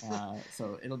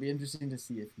 So it'll be interesting to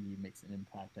see if he makes an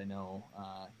impact. I know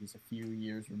he's a few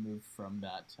years removed from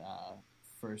that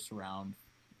first round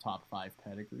top 5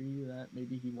 pedigree that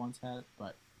maybe he once had,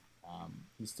 but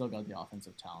he's still got the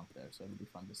offensive talent there. So it'll be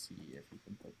fun to see if he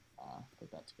can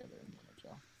put that together in the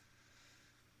NHL.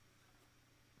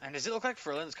 And does it look like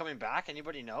Ferland's coming back?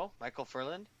 Anybody know? Michael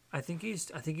Ferland? I think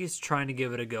he's trying to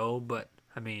give it a go, but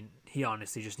I mean, he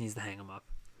honestly just needs to hang him up.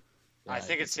 Yeah, I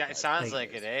think it sounds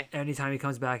like it, eh? Anytime he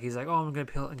comes back, he's like, "Oh, I'm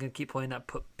gonna keep playing that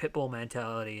pitbull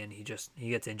mentality," and he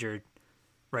gets injured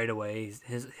right away.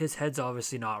 His head's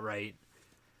obviously not right.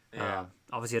 Yeah.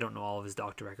 Obviously, I don't know all of his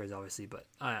doctor records, obviously, but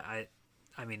I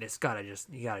mean, you gotta just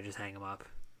hang him up.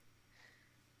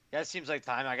 Yeah, it seems like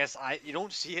time. I guess you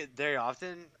don't see it very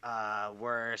often,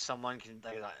 where someone can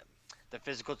the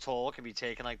physical toll can be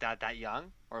taken like that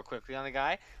young or quickly on a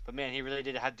guy. But man, he really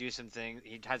did have to do some things.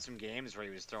 He had some games where he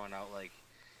was throwing out like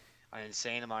an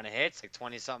insane amount of hits, like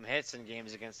 20-something hits in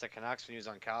games against the Canucks when he was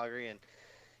on Calgary. And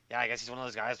yeah, I guess he's one of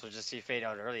those guys we'll just see fade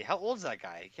out early. How old's that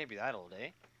guy? He can't be that old,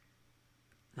 eh?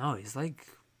 No, he's like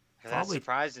that's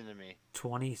surprising to me.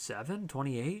 27,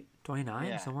 28,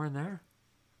 29, somewhere in there.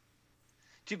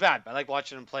 Too bad. I like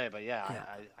watching him play, but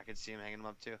I could see him hanging him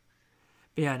up too.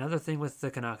 But yeah, another thing with the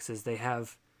Canucks is they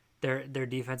have their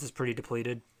defense is pretty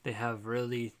depleted. They have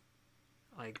really,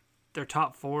 like, their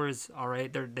top four is all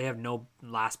right. They have no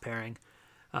last pairing.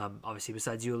 Obviously,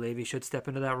 besides Juolevi should step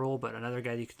into that role, but another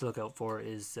guy you could look out for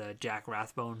is Jack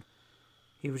Rathbone.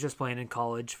 He was just playing in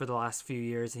college for the last few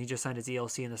years, and he just signed his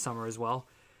ELC in the summer as well.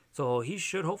 So he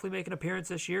should hopefully make an appearance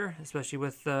this year, especially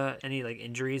with any like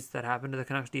injuries that happen to the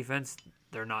Canucks defense.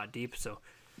 They're not deep, so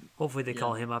hopefully they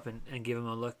call him up and give him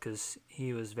a look because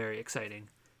he was very exciting.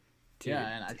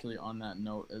 And actually on that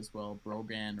note as well,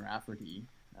 Brogan Rafferty,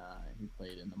 he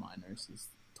played in the minors. He's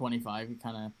 25. He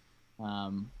kind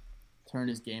of turned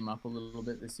his game up a little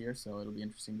bit this year, so it'll be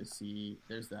interesting to see.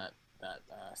 There's that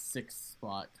sixth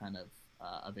spot kind of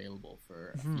available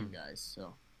for a few guys.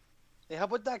 So, hey, how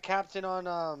about that captain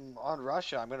on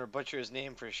Russia? I'm gonna butcher his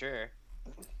name for sure.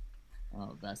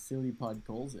 Vasily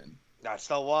Podkolzin. That's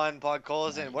the one,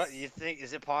 Podkolzin. Nice. What do you think?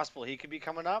 Is it possible he could be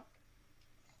coming up?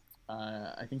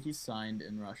 I think he's signed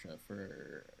in Russia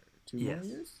for 2 more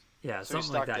years. Yeah, so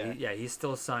something like that. He's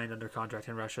still signed under contract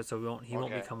in Russia, so he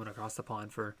won't be coming across the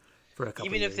pond for a couple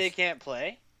even years. If they can't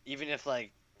play, even if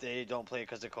like they don't play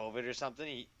because of COVID or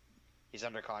something, he's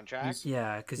under contract.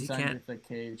 Because he can't with the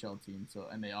KHL team,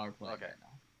 and they are playing right now.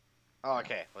 Oh,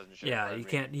 okay. Wasn't sure. Yeah, he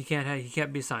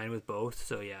can't be signed with both.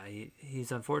 So yeah,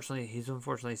 he's unfortunately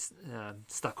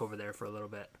stuck over there for a little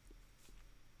bit.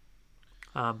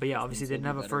 But yeah, obviously they didn't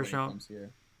have a first round.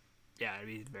 Yeah, it'd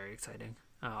be very exciting.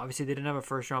 Obviously they didn't have a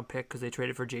first round pick because they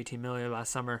traded for JT Miller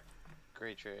last summer.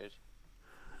 Great trade.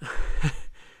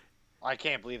 I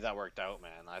can't believe that worked out,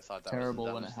 man. I thought that terrible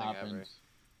was the when it dumbest thing happened.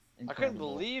 ever. I couldn't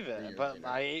believe it, but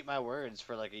I ate my words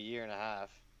for like a year and a half.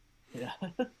 Yeah.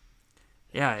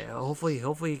 Yeah, hopefully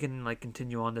he can like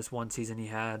continue on this one season he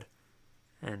had,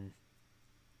 and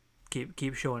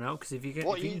keep showing out. Because if you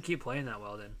can keep playing that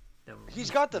well, then he's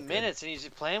got the minutes and he's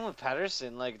playing with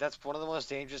Pettersson. Like that's one of the most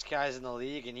dangerous guys in the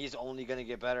league, and he's only going to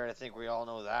get better. I think we all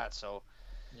know that. So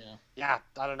yeah,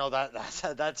 I don't know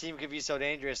that team could be so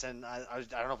dangerous, and I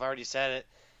don't know if I already said it.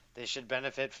 They should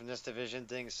benefit from this division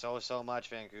thing so much,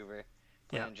 Vancouver,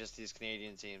 playing just these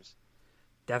Canadian teams.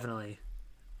 Definitely.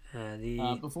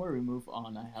 Before we move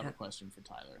on, I have a question for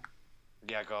Tyler.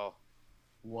 Yeah, go.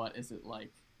 What is it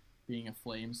like being a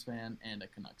Flames fan and a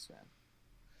Canucks fan?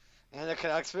 And a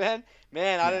Canucks fan?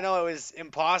 Man, I don't know. It was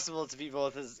impossible to be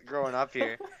both as growing up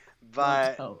here.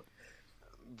 But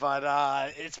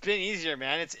it's been easier,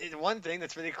 man. It's one thing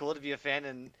that's really cool to be a fan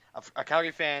and a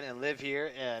Calgary fan and live here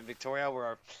in Victoria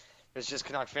where there's just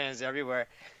Canuck fans everywhere.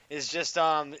 Is just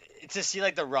to see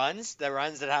like the runs that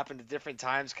happened at different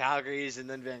times, Calgary's and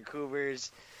then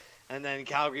Vancouver's, and then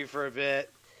Calgary for a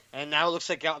bit, and now it looks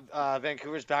like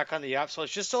Vancouver's back on the up. So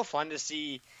it's just so fun to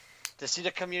see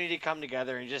the community come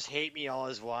together and just hate me all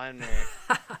as one.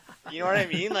 Or, you know what I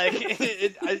mean? Like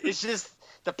it's just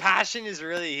the passion is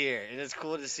really here, and it's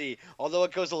cool to see. Although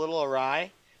it goes a little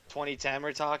awry. 2010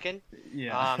 we're talking.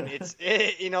 Yeah. It's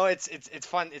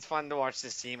fun. It's fun to watch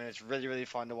this team, and it's really, really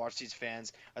fun to watch these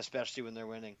fans, especially when they're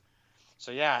winning.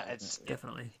 So yeah, it's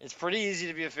definitely. It's pretty easy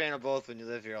to be a fan of both when you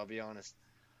live here. I'll be honest.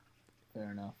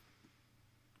 Fair enough.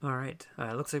 All right.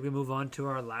 Looks like we move on to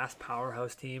our last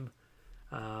powerhouse team.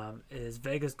 Is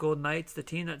Vegas Golden Knights, the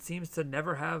team that seems to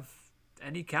never have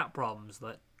any cap problems,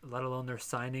 let alone they're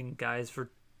signing guys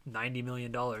for $90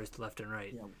 million left and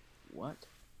right. Yeah. What?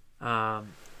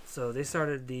 So they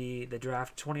started the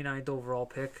draft 29th overall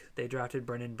pick. They drafted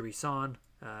Brennan Brisson,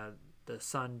 the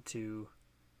son to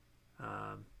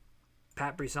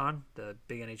Pat Brisson, the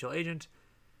big NHL agent.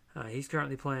 He's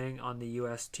currently playing on the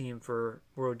U.S. team for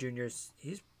World Juniors.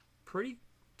 He's pretty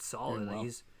solid. Well.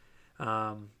 He's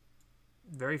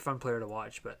very fun player to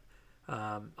watch. But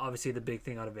obviously the big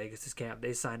thing out of Vegas is camp.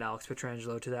 They signed Alex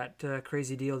Pietrangelo to that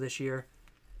crazy deal this year.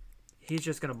 He's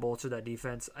just going to bolster that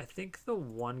defense. I think the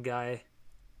one guy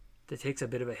that takes a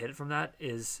bit of a hit from that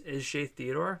is Shea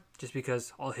Theodore, just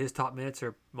because all his top minutes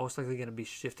are most likely going to be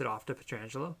shifted off to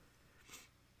Pietrangelo.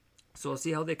 So we'll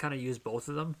see how they kind of use both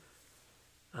of them.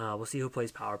 We'll see who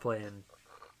plays power play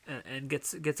and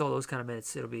gets all those kind of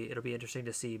minutes. It'll be interesting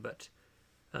to see. But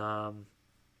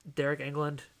Derek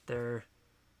Engelland, they're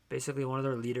basically one of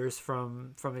their leaders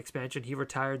from expansion. He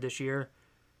retired this year.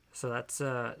 So that's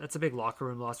a big locker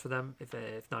room loss for them, if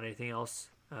not anything else.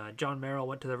 John Merrill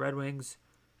went to the Red Wings.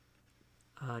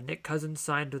 Nick Cousins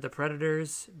signed to the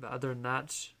Predators. But other than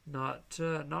that, not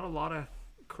a lot of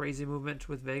crazy movement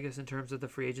with Vegas in terms of the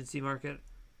free agency market.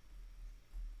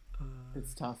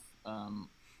 It's tough.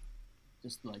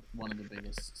 Just like one of the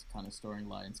biggest kind of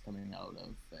storylines coming out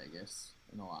of Vegas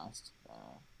in the last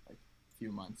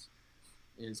few months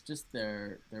is just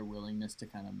their willingness to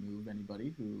kind of move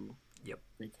anybody who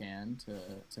they can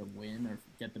to win or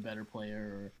get the better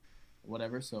player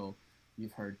whatever. So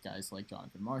you've heard guys like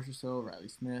Jonathan Marchessault, Riley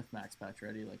Smith, Max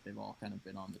Pacioretty, like they've all kind of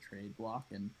been on the trade block,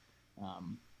 and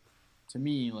to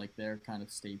me, like they're kind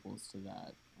of staples to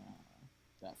that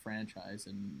franchise,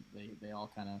 and they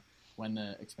all kind of, when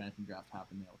the expansion draft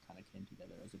happened, they all kind of came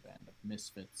together as a band of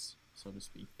misfits, so to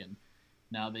speak. And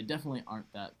now they definitely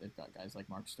aren't that. They've got guys like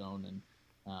Mark Stone and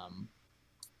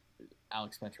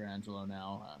Alex Pietrangelo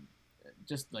now,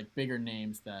 just like bigger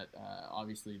names that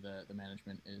obviously the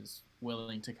management is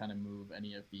willing to kind of move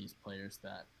any of these players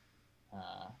that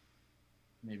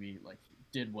maybe like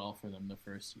did well for them the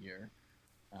first year,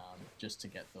 just to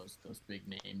get those big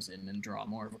names in and draw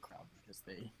more of a crowd, because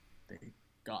they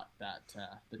got that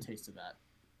the taste of that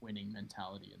winning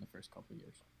mentality in the first couple of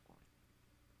years.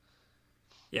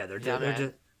 Yeah,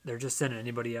 they're just sending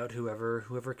anybody out,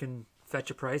 whoever can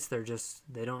fetch a price. They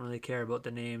don't really care about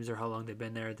the names or how long they've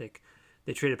been there.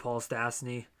 They traded Paul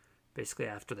Stastny basically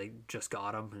after they just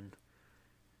got him, and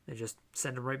they just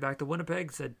sent him right back to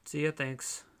Winnipeg. Said, "See ya,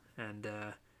 thanks." And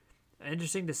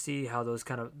interesting to see how those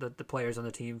kind of the players on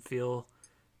the team feel,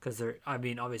 because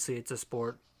obviously it's a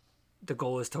sport. The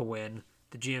goal is to win.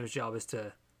 The GM's job is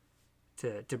to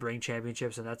bring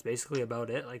championships, and that's basically about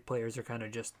it. Like, players are kind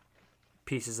of just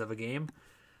pieces of a game.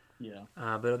 Yeah.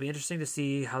 But it'll be interesting to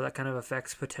see how that kind of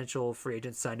affects potential free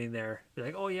agents signing there. Be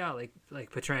like, oh yeah,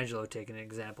 like Pietrangelo, taking an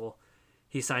example.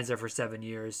 He signs there for 7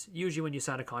 years. Usually when you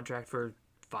sign a contract for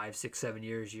 5, 6, 7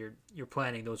 years, you're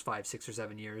planning those 5, 6, or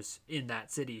 7 years in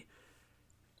that city.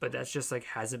 But that's just like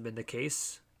hasn't been the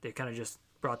case. They kind of just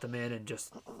brought them in and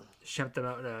just shipped them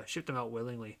out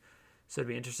willingly. So it'd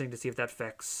be interesting to see if that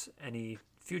affects any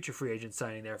future free agents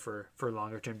signing there for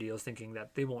longer term deals, thinking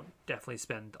that they won't definitely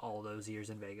spend all those years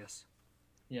in Vegas.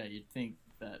 Yeah, you'd think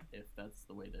that if that's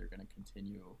the way they're going to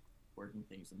continue working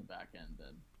things in the back end,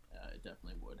 then it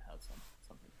definitely would have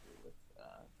something to do with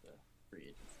the free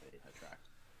agents they attract.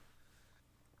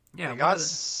 Yeah,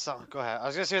 go ahead. I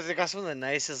was gonna say they got some of the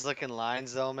nicest looking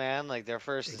lines though, man. Like their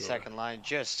first and second line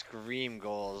just scream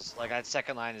goals. Like that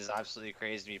second line is absolutely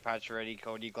crazy to me. Pacioretty,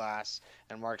 Cody Glass,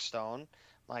 and Mark Stone.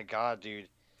 My God, dude.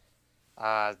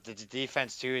 The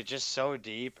defense too is just so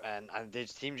deep, and the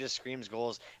team just screams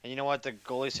goals. And you know what? The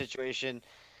goalie situation,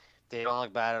 they don't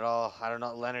look bad at all. I don't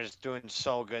know. Leonard's doing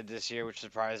so good this year, which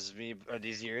surprises me. Or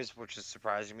these years, which is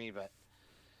surprising me. But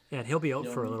yeah, and he'll be out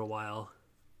for a little while.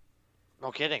 No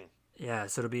kidding. Yeah,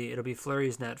 so it'll be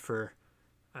Fleury's net for,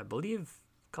 I believe,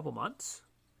 a couple months,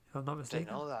 if I'm not mistaken.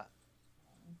 Didn't know that.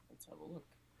 Let's have a look.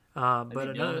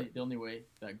 But the only way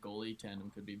that goalie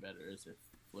tandem could be better is if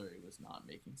Fleury was not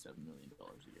making $7 million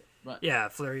a year. But yeah,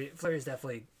 Fleury's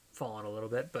definitely fallen a little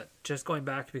bit. But just going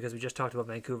back, because we just talked about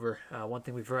Vancouver, one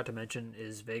thing we forgot to mention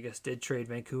is Vegas did trade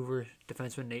Vancouver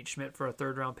defenseman Nate Schmidt for a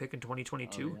 3rd-round pick in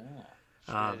 2022.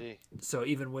 Oh, yeah. So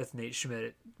even with Nate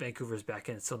Schmidt, Vancouver's back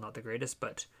end still not the greatest,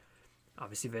 but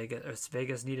obviously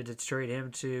Vegas needed to trade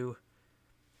him to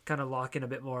kind of lock in a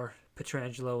bit more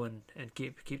Pietrangelo and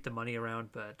keep the money around.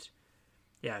 But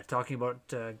yeah, talking about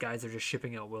guys that are just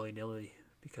shipping out willy-nilly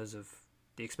because of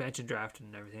the expansion draft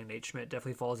and everything, Nate Schmidt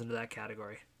definitely falls into that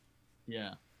category.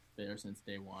 Yeah, there since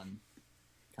day one,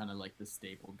 kind of like the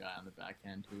staple guy on the back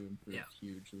end who improved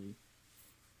hugely.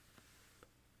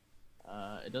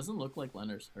 It doesn't look like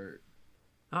Leonard's hurt.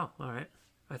 Oh, all right.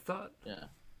 I thought. Yeah.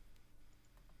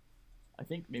 I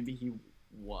think maybe he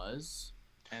was.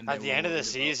 And at the end of the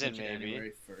season, maybe.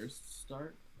 January 1st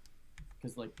start.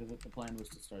 Because like the plan was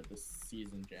to start this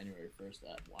season January 1st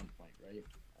at one point, right?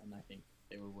 And I think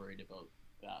they were worried about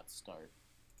that start.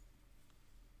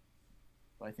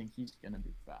 But I think he's going to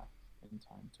be back in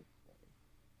time to play.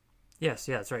 Yes,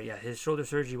 that's right. Yeah, his shoulder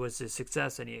surgery was a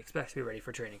success, and he expects to be ready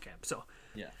for training camp. So,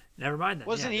 yeah, never mind that.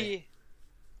 Wasn't he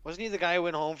the guy who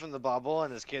went home from the bubble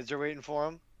and his kids are waiting for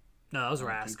him? No, that was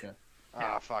Rask.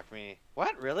 Oh, fuck me.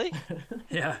 What? Really?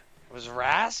 Yeah. It was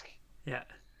Rask? Yeah.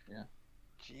 Yeah.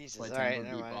 Jesus. All right,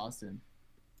 never mind. Boston.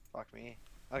 Fuck me.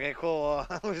 Okay, cool.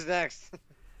 Who's next?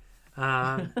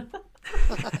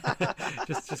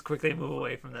 Just quickly move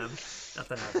away from them.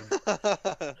 Nothing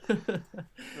happened.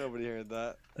 Nobody heard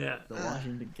that. Yeah. The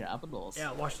Washington Capitals.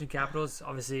 Yeah, Washington Capitals.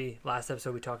 Obviously, last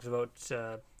episode we talked about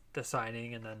the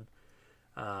signing, and then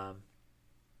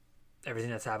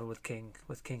everything that's happened with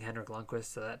King Henrik Lundqvist.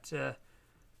 So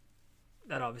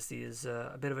that obviously is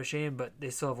a bit of a shame, but they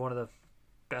still have one of the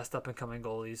best up and coming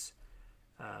goalies.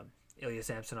 Ilya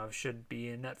Samsonov should be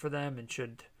in net for them and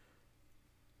should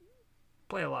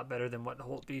play a lot better than what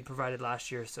Holtby provided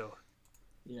last year. So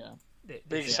yeah,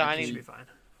 big signing should be fine.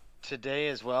 Today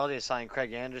as well, they signed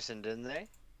Craig Anderson, didn't they?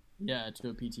 Yeah, to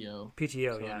a PTO.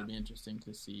 PTO, so yeah. It'll be interesting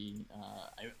to see.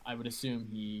 I would assume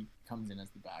he comes in as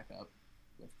the backup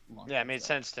with long. Yeah, it made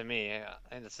sense to me. I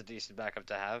think that's a decent backup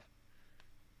to have.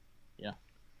 Yeah.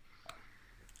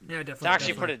 Yeah, definitely. To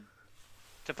actually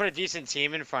put a decent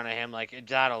team in front of him, like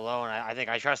that alone, I think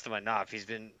I trust him enough. He's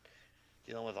been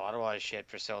dealing with Ottawa's shit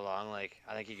for so long. Like,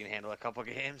 I think he can handle a couple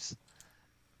games.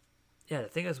 Yeah, the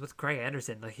thing is with Craig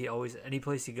Anderson, like he always, any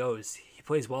place he goes, he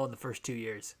plays well in the first 2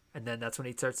 years, and then that's when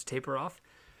he starts to taper off.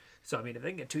 So I mean, if they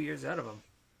can get 2 years out of him,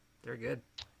 they're good.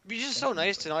 It'd be just so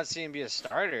nice to not see him be a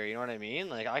starter. You know what I mean?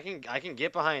 Like, I can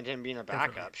get behind him being a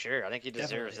backup. Definitely. Sure, I think he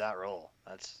deserves Definitely. that role.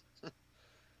 That's the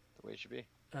way it should be.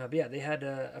 But yeah, they had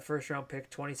a first round pick,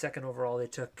 22nd overall. They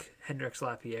took Hendrix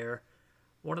Lapierre,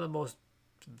 one of the most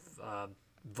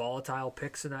volatile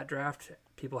picks in that draft.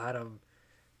 People had him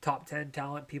top 10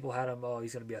 talent. People had him, oh,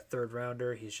 he's going to be a third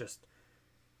rounder. He's just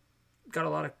got a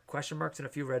lot of question marks and a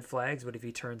few red flags. But if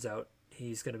he turns out,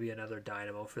 he's going to be another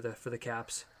dynamo for the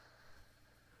Caps.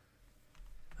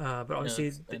 But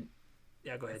obviously,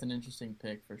 yeah, go ahead. It's an interesting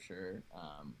pick for sure.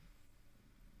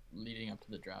 Leading up to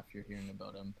the draft, you're hearing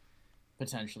about him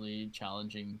potentially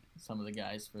challenging some of the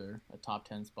guys for a top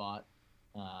 10 spot.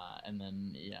 And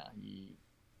then, he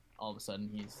all of a sudden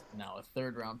he's now a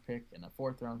third round pick and a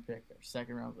fourth round pick or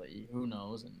second round. But who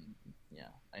knows? And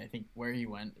I think where he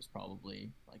went is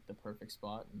probably like the perfect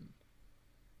spot, and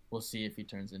we'll see if he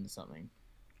turns into something.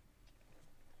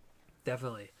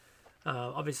 Definitely.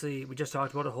 Obviously, we just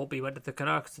talked about it. Holtby went to the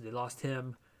Canucks. They lost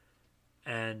him,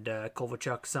 and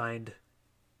Kovalchuk signed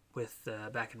with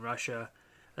back in Russia,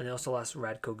 and they also lost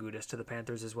Radko Gudas to the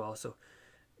Panthers as well. So,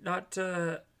 not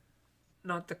the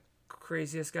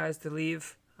craziest guys to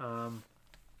leave.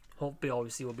 Holtby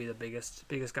obviously will be the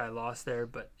biggest guy lost there,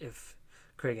 but if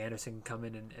Craig Anderson can come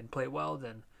in and play well,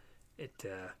 then it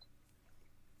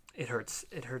hurts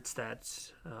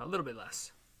that a little bit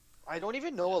less. I don't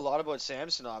even know a lot about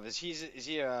Samsonov. Is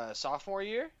he a sophomore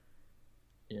year?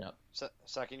 Yeah.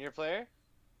 Second year player?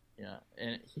 Yeah,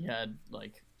 and he had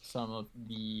like some of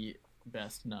the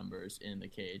best numbers in the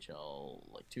KHL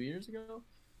like 2 years ago.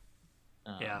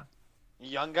 Yeah.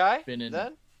 Young guy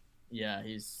then? Yeah,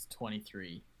 he's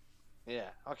 23. Yeah.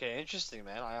 Okay, interesting,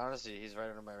 man. He's right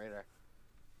under my radar.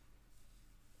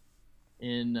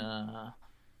 In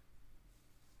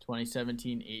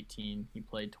 2017-18, he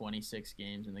played 26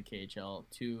 games in the KHL,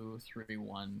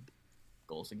 2.31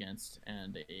 goals against,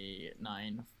 and a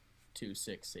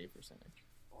 9.26 save percentage.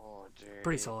 Oh, dude.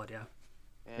 Pretty solid, yeah.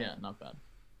 Yeah, not bad.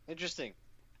 Interesting.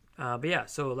 But yeah,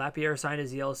 so Lapierre signed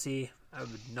his ELC. I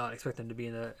would not expect him to be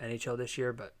in the NHL this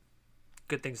year, but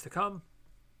good things to come.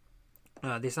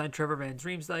 They signed Trevor Van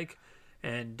Riemsdyk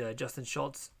and Justin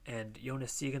Schultz and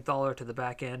Jonas Siegenthaler to the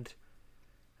back end.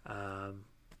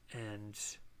 And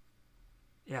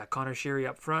yeah, Connor Sheary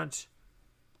up front.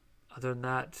 Other than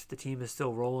that, the team is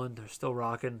still rolling. They're still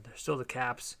rocking. They're still the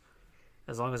Caps.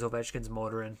 As long as Ovechkin's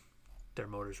motoring, their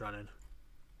motor's running.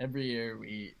 Every year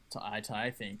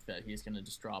I think that he's going to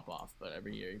just drop off, but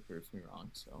every year he proves me wrong.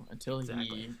 So until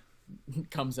he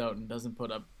comes out and doesn't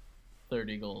put up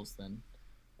 30 goals, then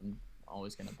I'm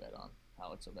always going to bet on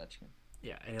Alex Ovechkin.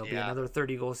 Yeah, and it'll be another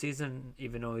 30-goal season,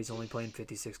 even though he's only playing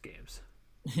 56 games.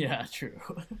 Yeah, true.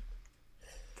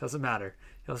 Doesn't matter.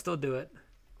 He'll still do it.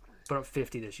 Put up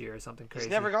 50 this year or something crazy.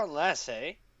 He's never gotten less,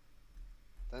 eh?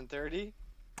 Than 30?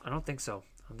 I don't think so.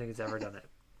 I don't think he's ever done it.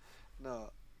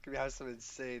 No. We have some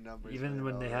insane numbers. Even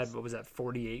when they had,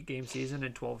 48 game season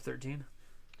in 12-13?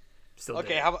 Still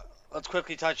okay, let's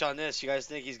quickly touch on this. You guys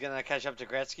think he's going to catch up to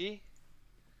Gretzky?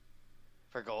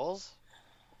 For goals?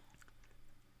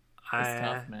 It's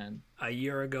tough, man. A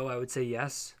year ago, I would say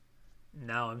yes.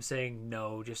 Now I'm saying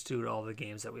no, just due to all the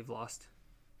games that we've lost.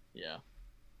 Yeah.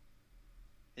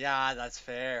 Yeah, that's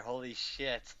fair. Holy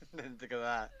shit. Didn't think of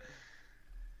that.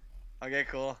 Okay,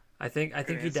 cool. I think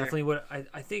he definitely would.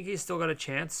 I think he's still got a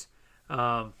chance.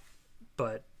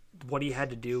 But what he had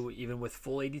to do, even with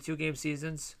full 82 game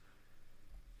seasons,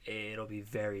 it'll be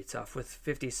very tough with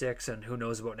 56, and who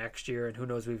knows about next year, and who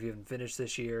knows we've even finished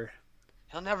this year.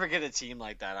 He'll never get a team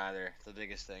like that either. The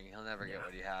biggest thing. He'll never get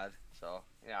what he had. So,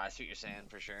 yeah, I see what you're saying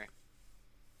for sure.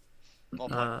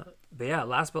 But yeah,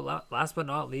 last but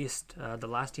not least, the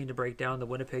last team to break down, the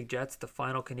Winnipeg Jets, the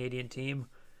final Canadian team,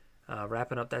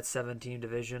 wrapping up that 7-team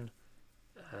division.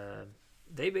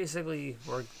 They basically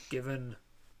were given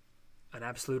an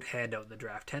absolute handout in the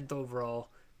draft. 10th overall,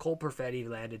 Cole Perfetti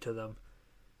landed to them.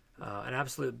 An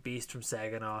absolute beast from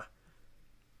Saginaw.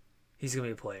 He's gonna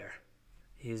be a player.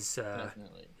 He's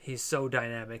so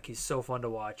dynamic. He's so fun to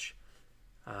watch.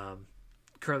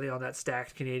 Currently on that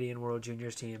stacked Canadian World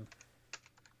Juniors team.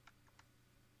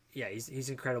 Yeah, he's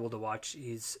incredible to watch.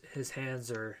 His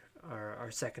hands are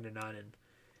second to none, and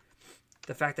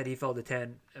the fact that he fell to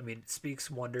 10, I mean, speaks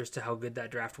wonders to how good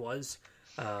that draft was,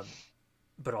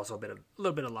 but also a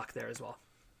little bit of luck there as well.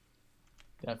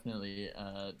 Definitely.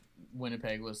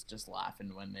 Winnipeg was just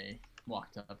laughing when they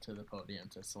walked up to the podium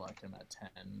to select him at 10.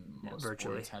 Most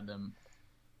sports had them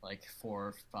like 4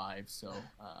 or 5. So,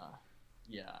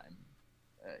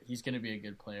 he's going to be a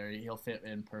good player. He'll fit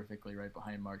in perfectly right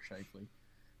behind Mark Scheifele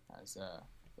as the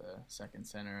second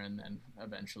center and then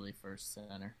eventually first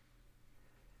center.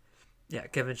 Yeah,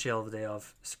 Kevin Shelvedale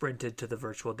sprinted to the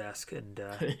virtual desk and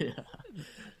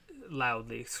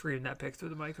loudly screamed that pick through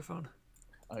the microphone.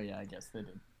 Oh, yeah, I guess they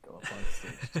did go up on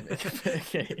stage to make a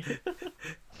pick.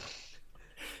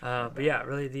 But yeah,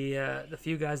 really the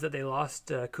few guys that they lost,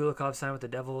 Kulikov signed with the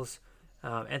Devils,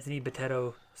 Anthony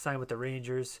Bitetto signed with the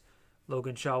Rangers,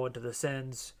 Logan Shaw went to the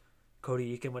Sens,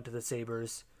 Cody Eakin went to the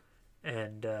Sabres,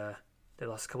 and they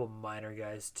lost a couple minor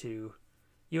guys to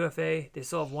UFA. They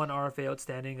still have one RFA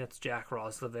outstanding, that's Jack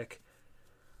Roslovic.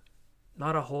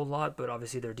 Not a whole lot, but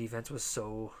obviously their defense was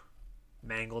so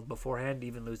mangled beforehand.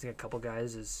 Even losing a couple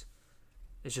guys is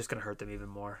just going to hurt them even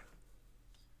more.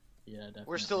 Yeah, definitely.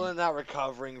 We're still in that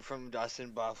recovering from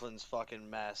Dustin Byfuglien's fucking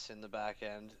mess in the back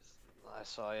end.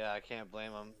 I can't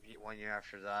blame them 1 year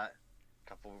after that. A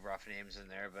couple of rough names in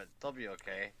there, but they'll be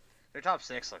okay. Their top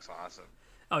 6 looks awesome.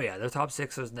 Oh yeah, their top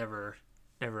 6 was never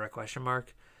a question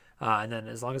mark. And then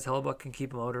as long as Hellebuyck can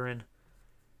keep motoring,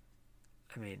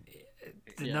 I mean,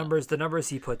 the numbers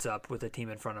he puts up with the team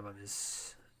in front of him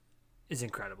is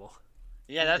incredible.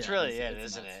 Yeah, that's really it,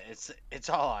 isn't it? It's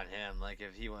all on him. Like,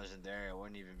 if he wasn't there, it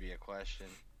wouldn't even be a question.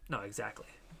 No, exactly.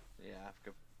 Yeah,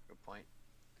 good point.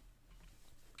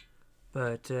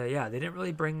 But they didn't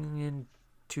really bring in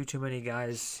too many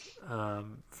guys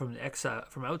from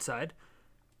outside.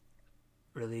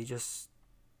 Really, just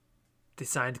they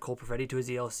signed Cole Perfetti to his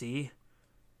ELC,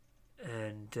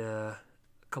 and a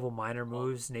couple minor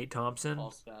moves. Nate Thompson,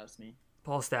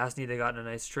 Paul Stastny. They got in a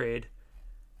nice trade.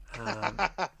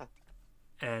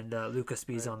 And Lucas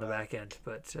Spies on the back end,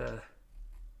 but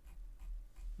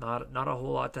not a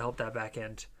whole lot to help that back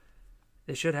end.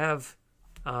 They should have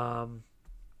Ville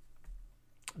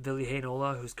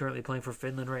Heinola, who's currently playing for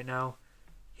Finland right now.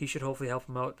 He should hopefully help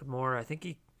him out more. I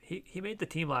think he made the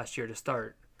team last year to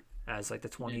start as like the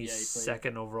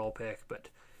 22nd overall pick, but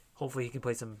hopefully he can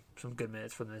play some good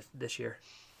minutes for this year.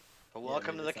 But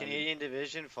welcome to the Canadian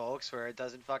division, folks, where it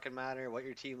doesn't fucking matter what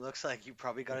your team looks like. You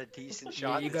probably got a decent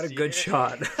shot. You got a good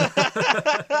shot.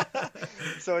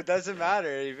 So it doesn't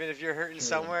matter. Even if you're hurting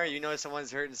somewhere, you know someone's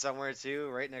hurting somewhere too,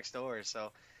 right next door.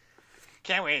 So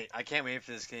can't wait. I can't wait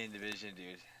for this Canadian division,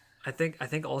 dude. I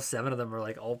think all 7 of them are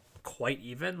like all quite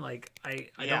even. Like I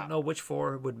don't know which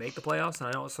 4 would make the playoffs,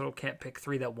 and I also can't pick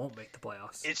 3 that won't make the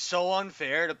playoffs. It's so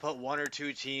unfair to put 1 or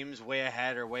 2 teams way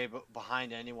ahead or way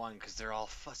behind anyone because they're all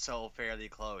so fairly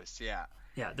close. Yeah.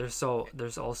 Yeah, there's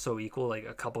all so equal. Like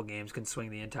a couple games can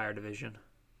swing the entire division.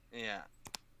 Yeah.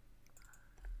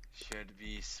 Should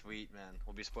be sweet, man.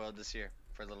 We'll be spoiled this year.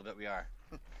 For a little bit, we are.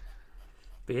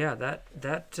 But yeah,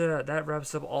 that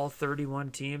wraps up all 31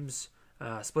 teams.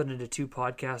 Split into 2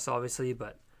 podcasts, obviously,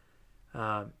 but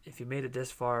if you made it this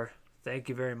far, thank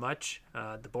you very much.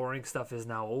 The boring stuff is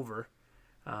now over.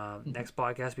 Next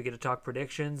podcast, we get to talk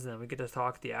predictions, and then we get to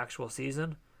talk the actual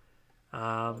season.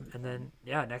 And then,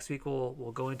 next week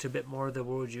we'll go into a bit more of the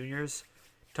World Juniors,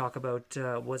 talk about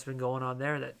what's been going on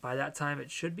there. That by that time, it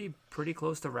should be pretty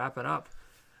close to wrapping up.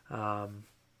 And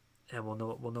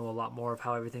we'll know a lot more of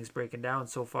how everything's breaking down.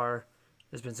 So far,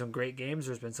 there's been some great games.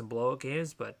 There's been some blowout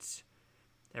games, but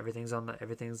everything's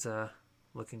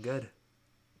looking good.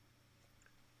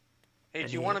 Hey,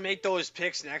 do you want to make those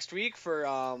picks next week for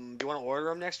do you want to order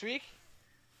them next week?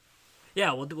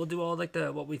 Yeah, we'll do all like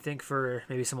what we think for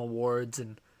maybe some awards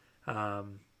and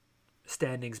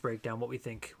standings breakdown, what we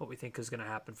think is going to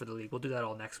happen for the league. We'll do that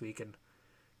all next week and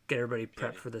get everybody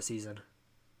prepped for the season.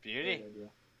 Beauty.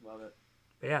 Love it.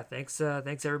 But yeah, thanks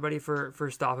everybody for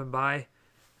stopping by.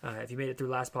 If you made it through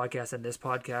last podcast and this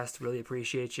podcast, really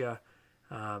appreciate you.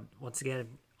 Once again,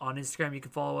 on Instagram, you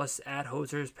can follow us at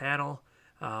Hosers Panel.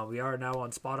 We are now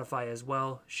on Spotify as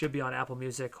well. Should be on Apple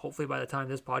Music, hopefully by the time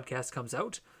this podcast comes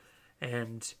out.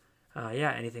 And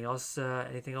anything else,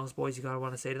 boys, you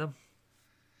want to say to them?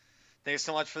 Thanks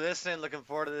so much for listening. Looking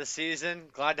forward to this season.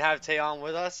 Glad to have Tay on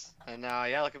with us. And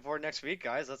looking forward to next week,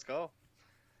 guys. Let's go.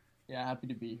 Yeah, happy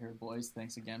to be here, boys.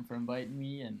 Thanks again for inviting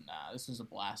me. And this was a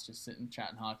blast, just sitting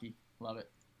chatting hockey. Love it.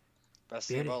 Best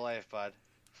thing about life, bud.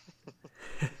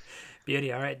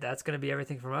 Beauty. All right, that's going to be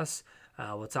everything from us.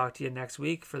 We'll talk to you next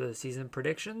week for the season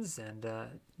predictions. And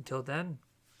until then,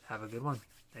 have a good one.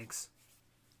 Thanks.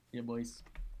 Yeah, boys.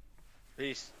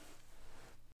 Peace.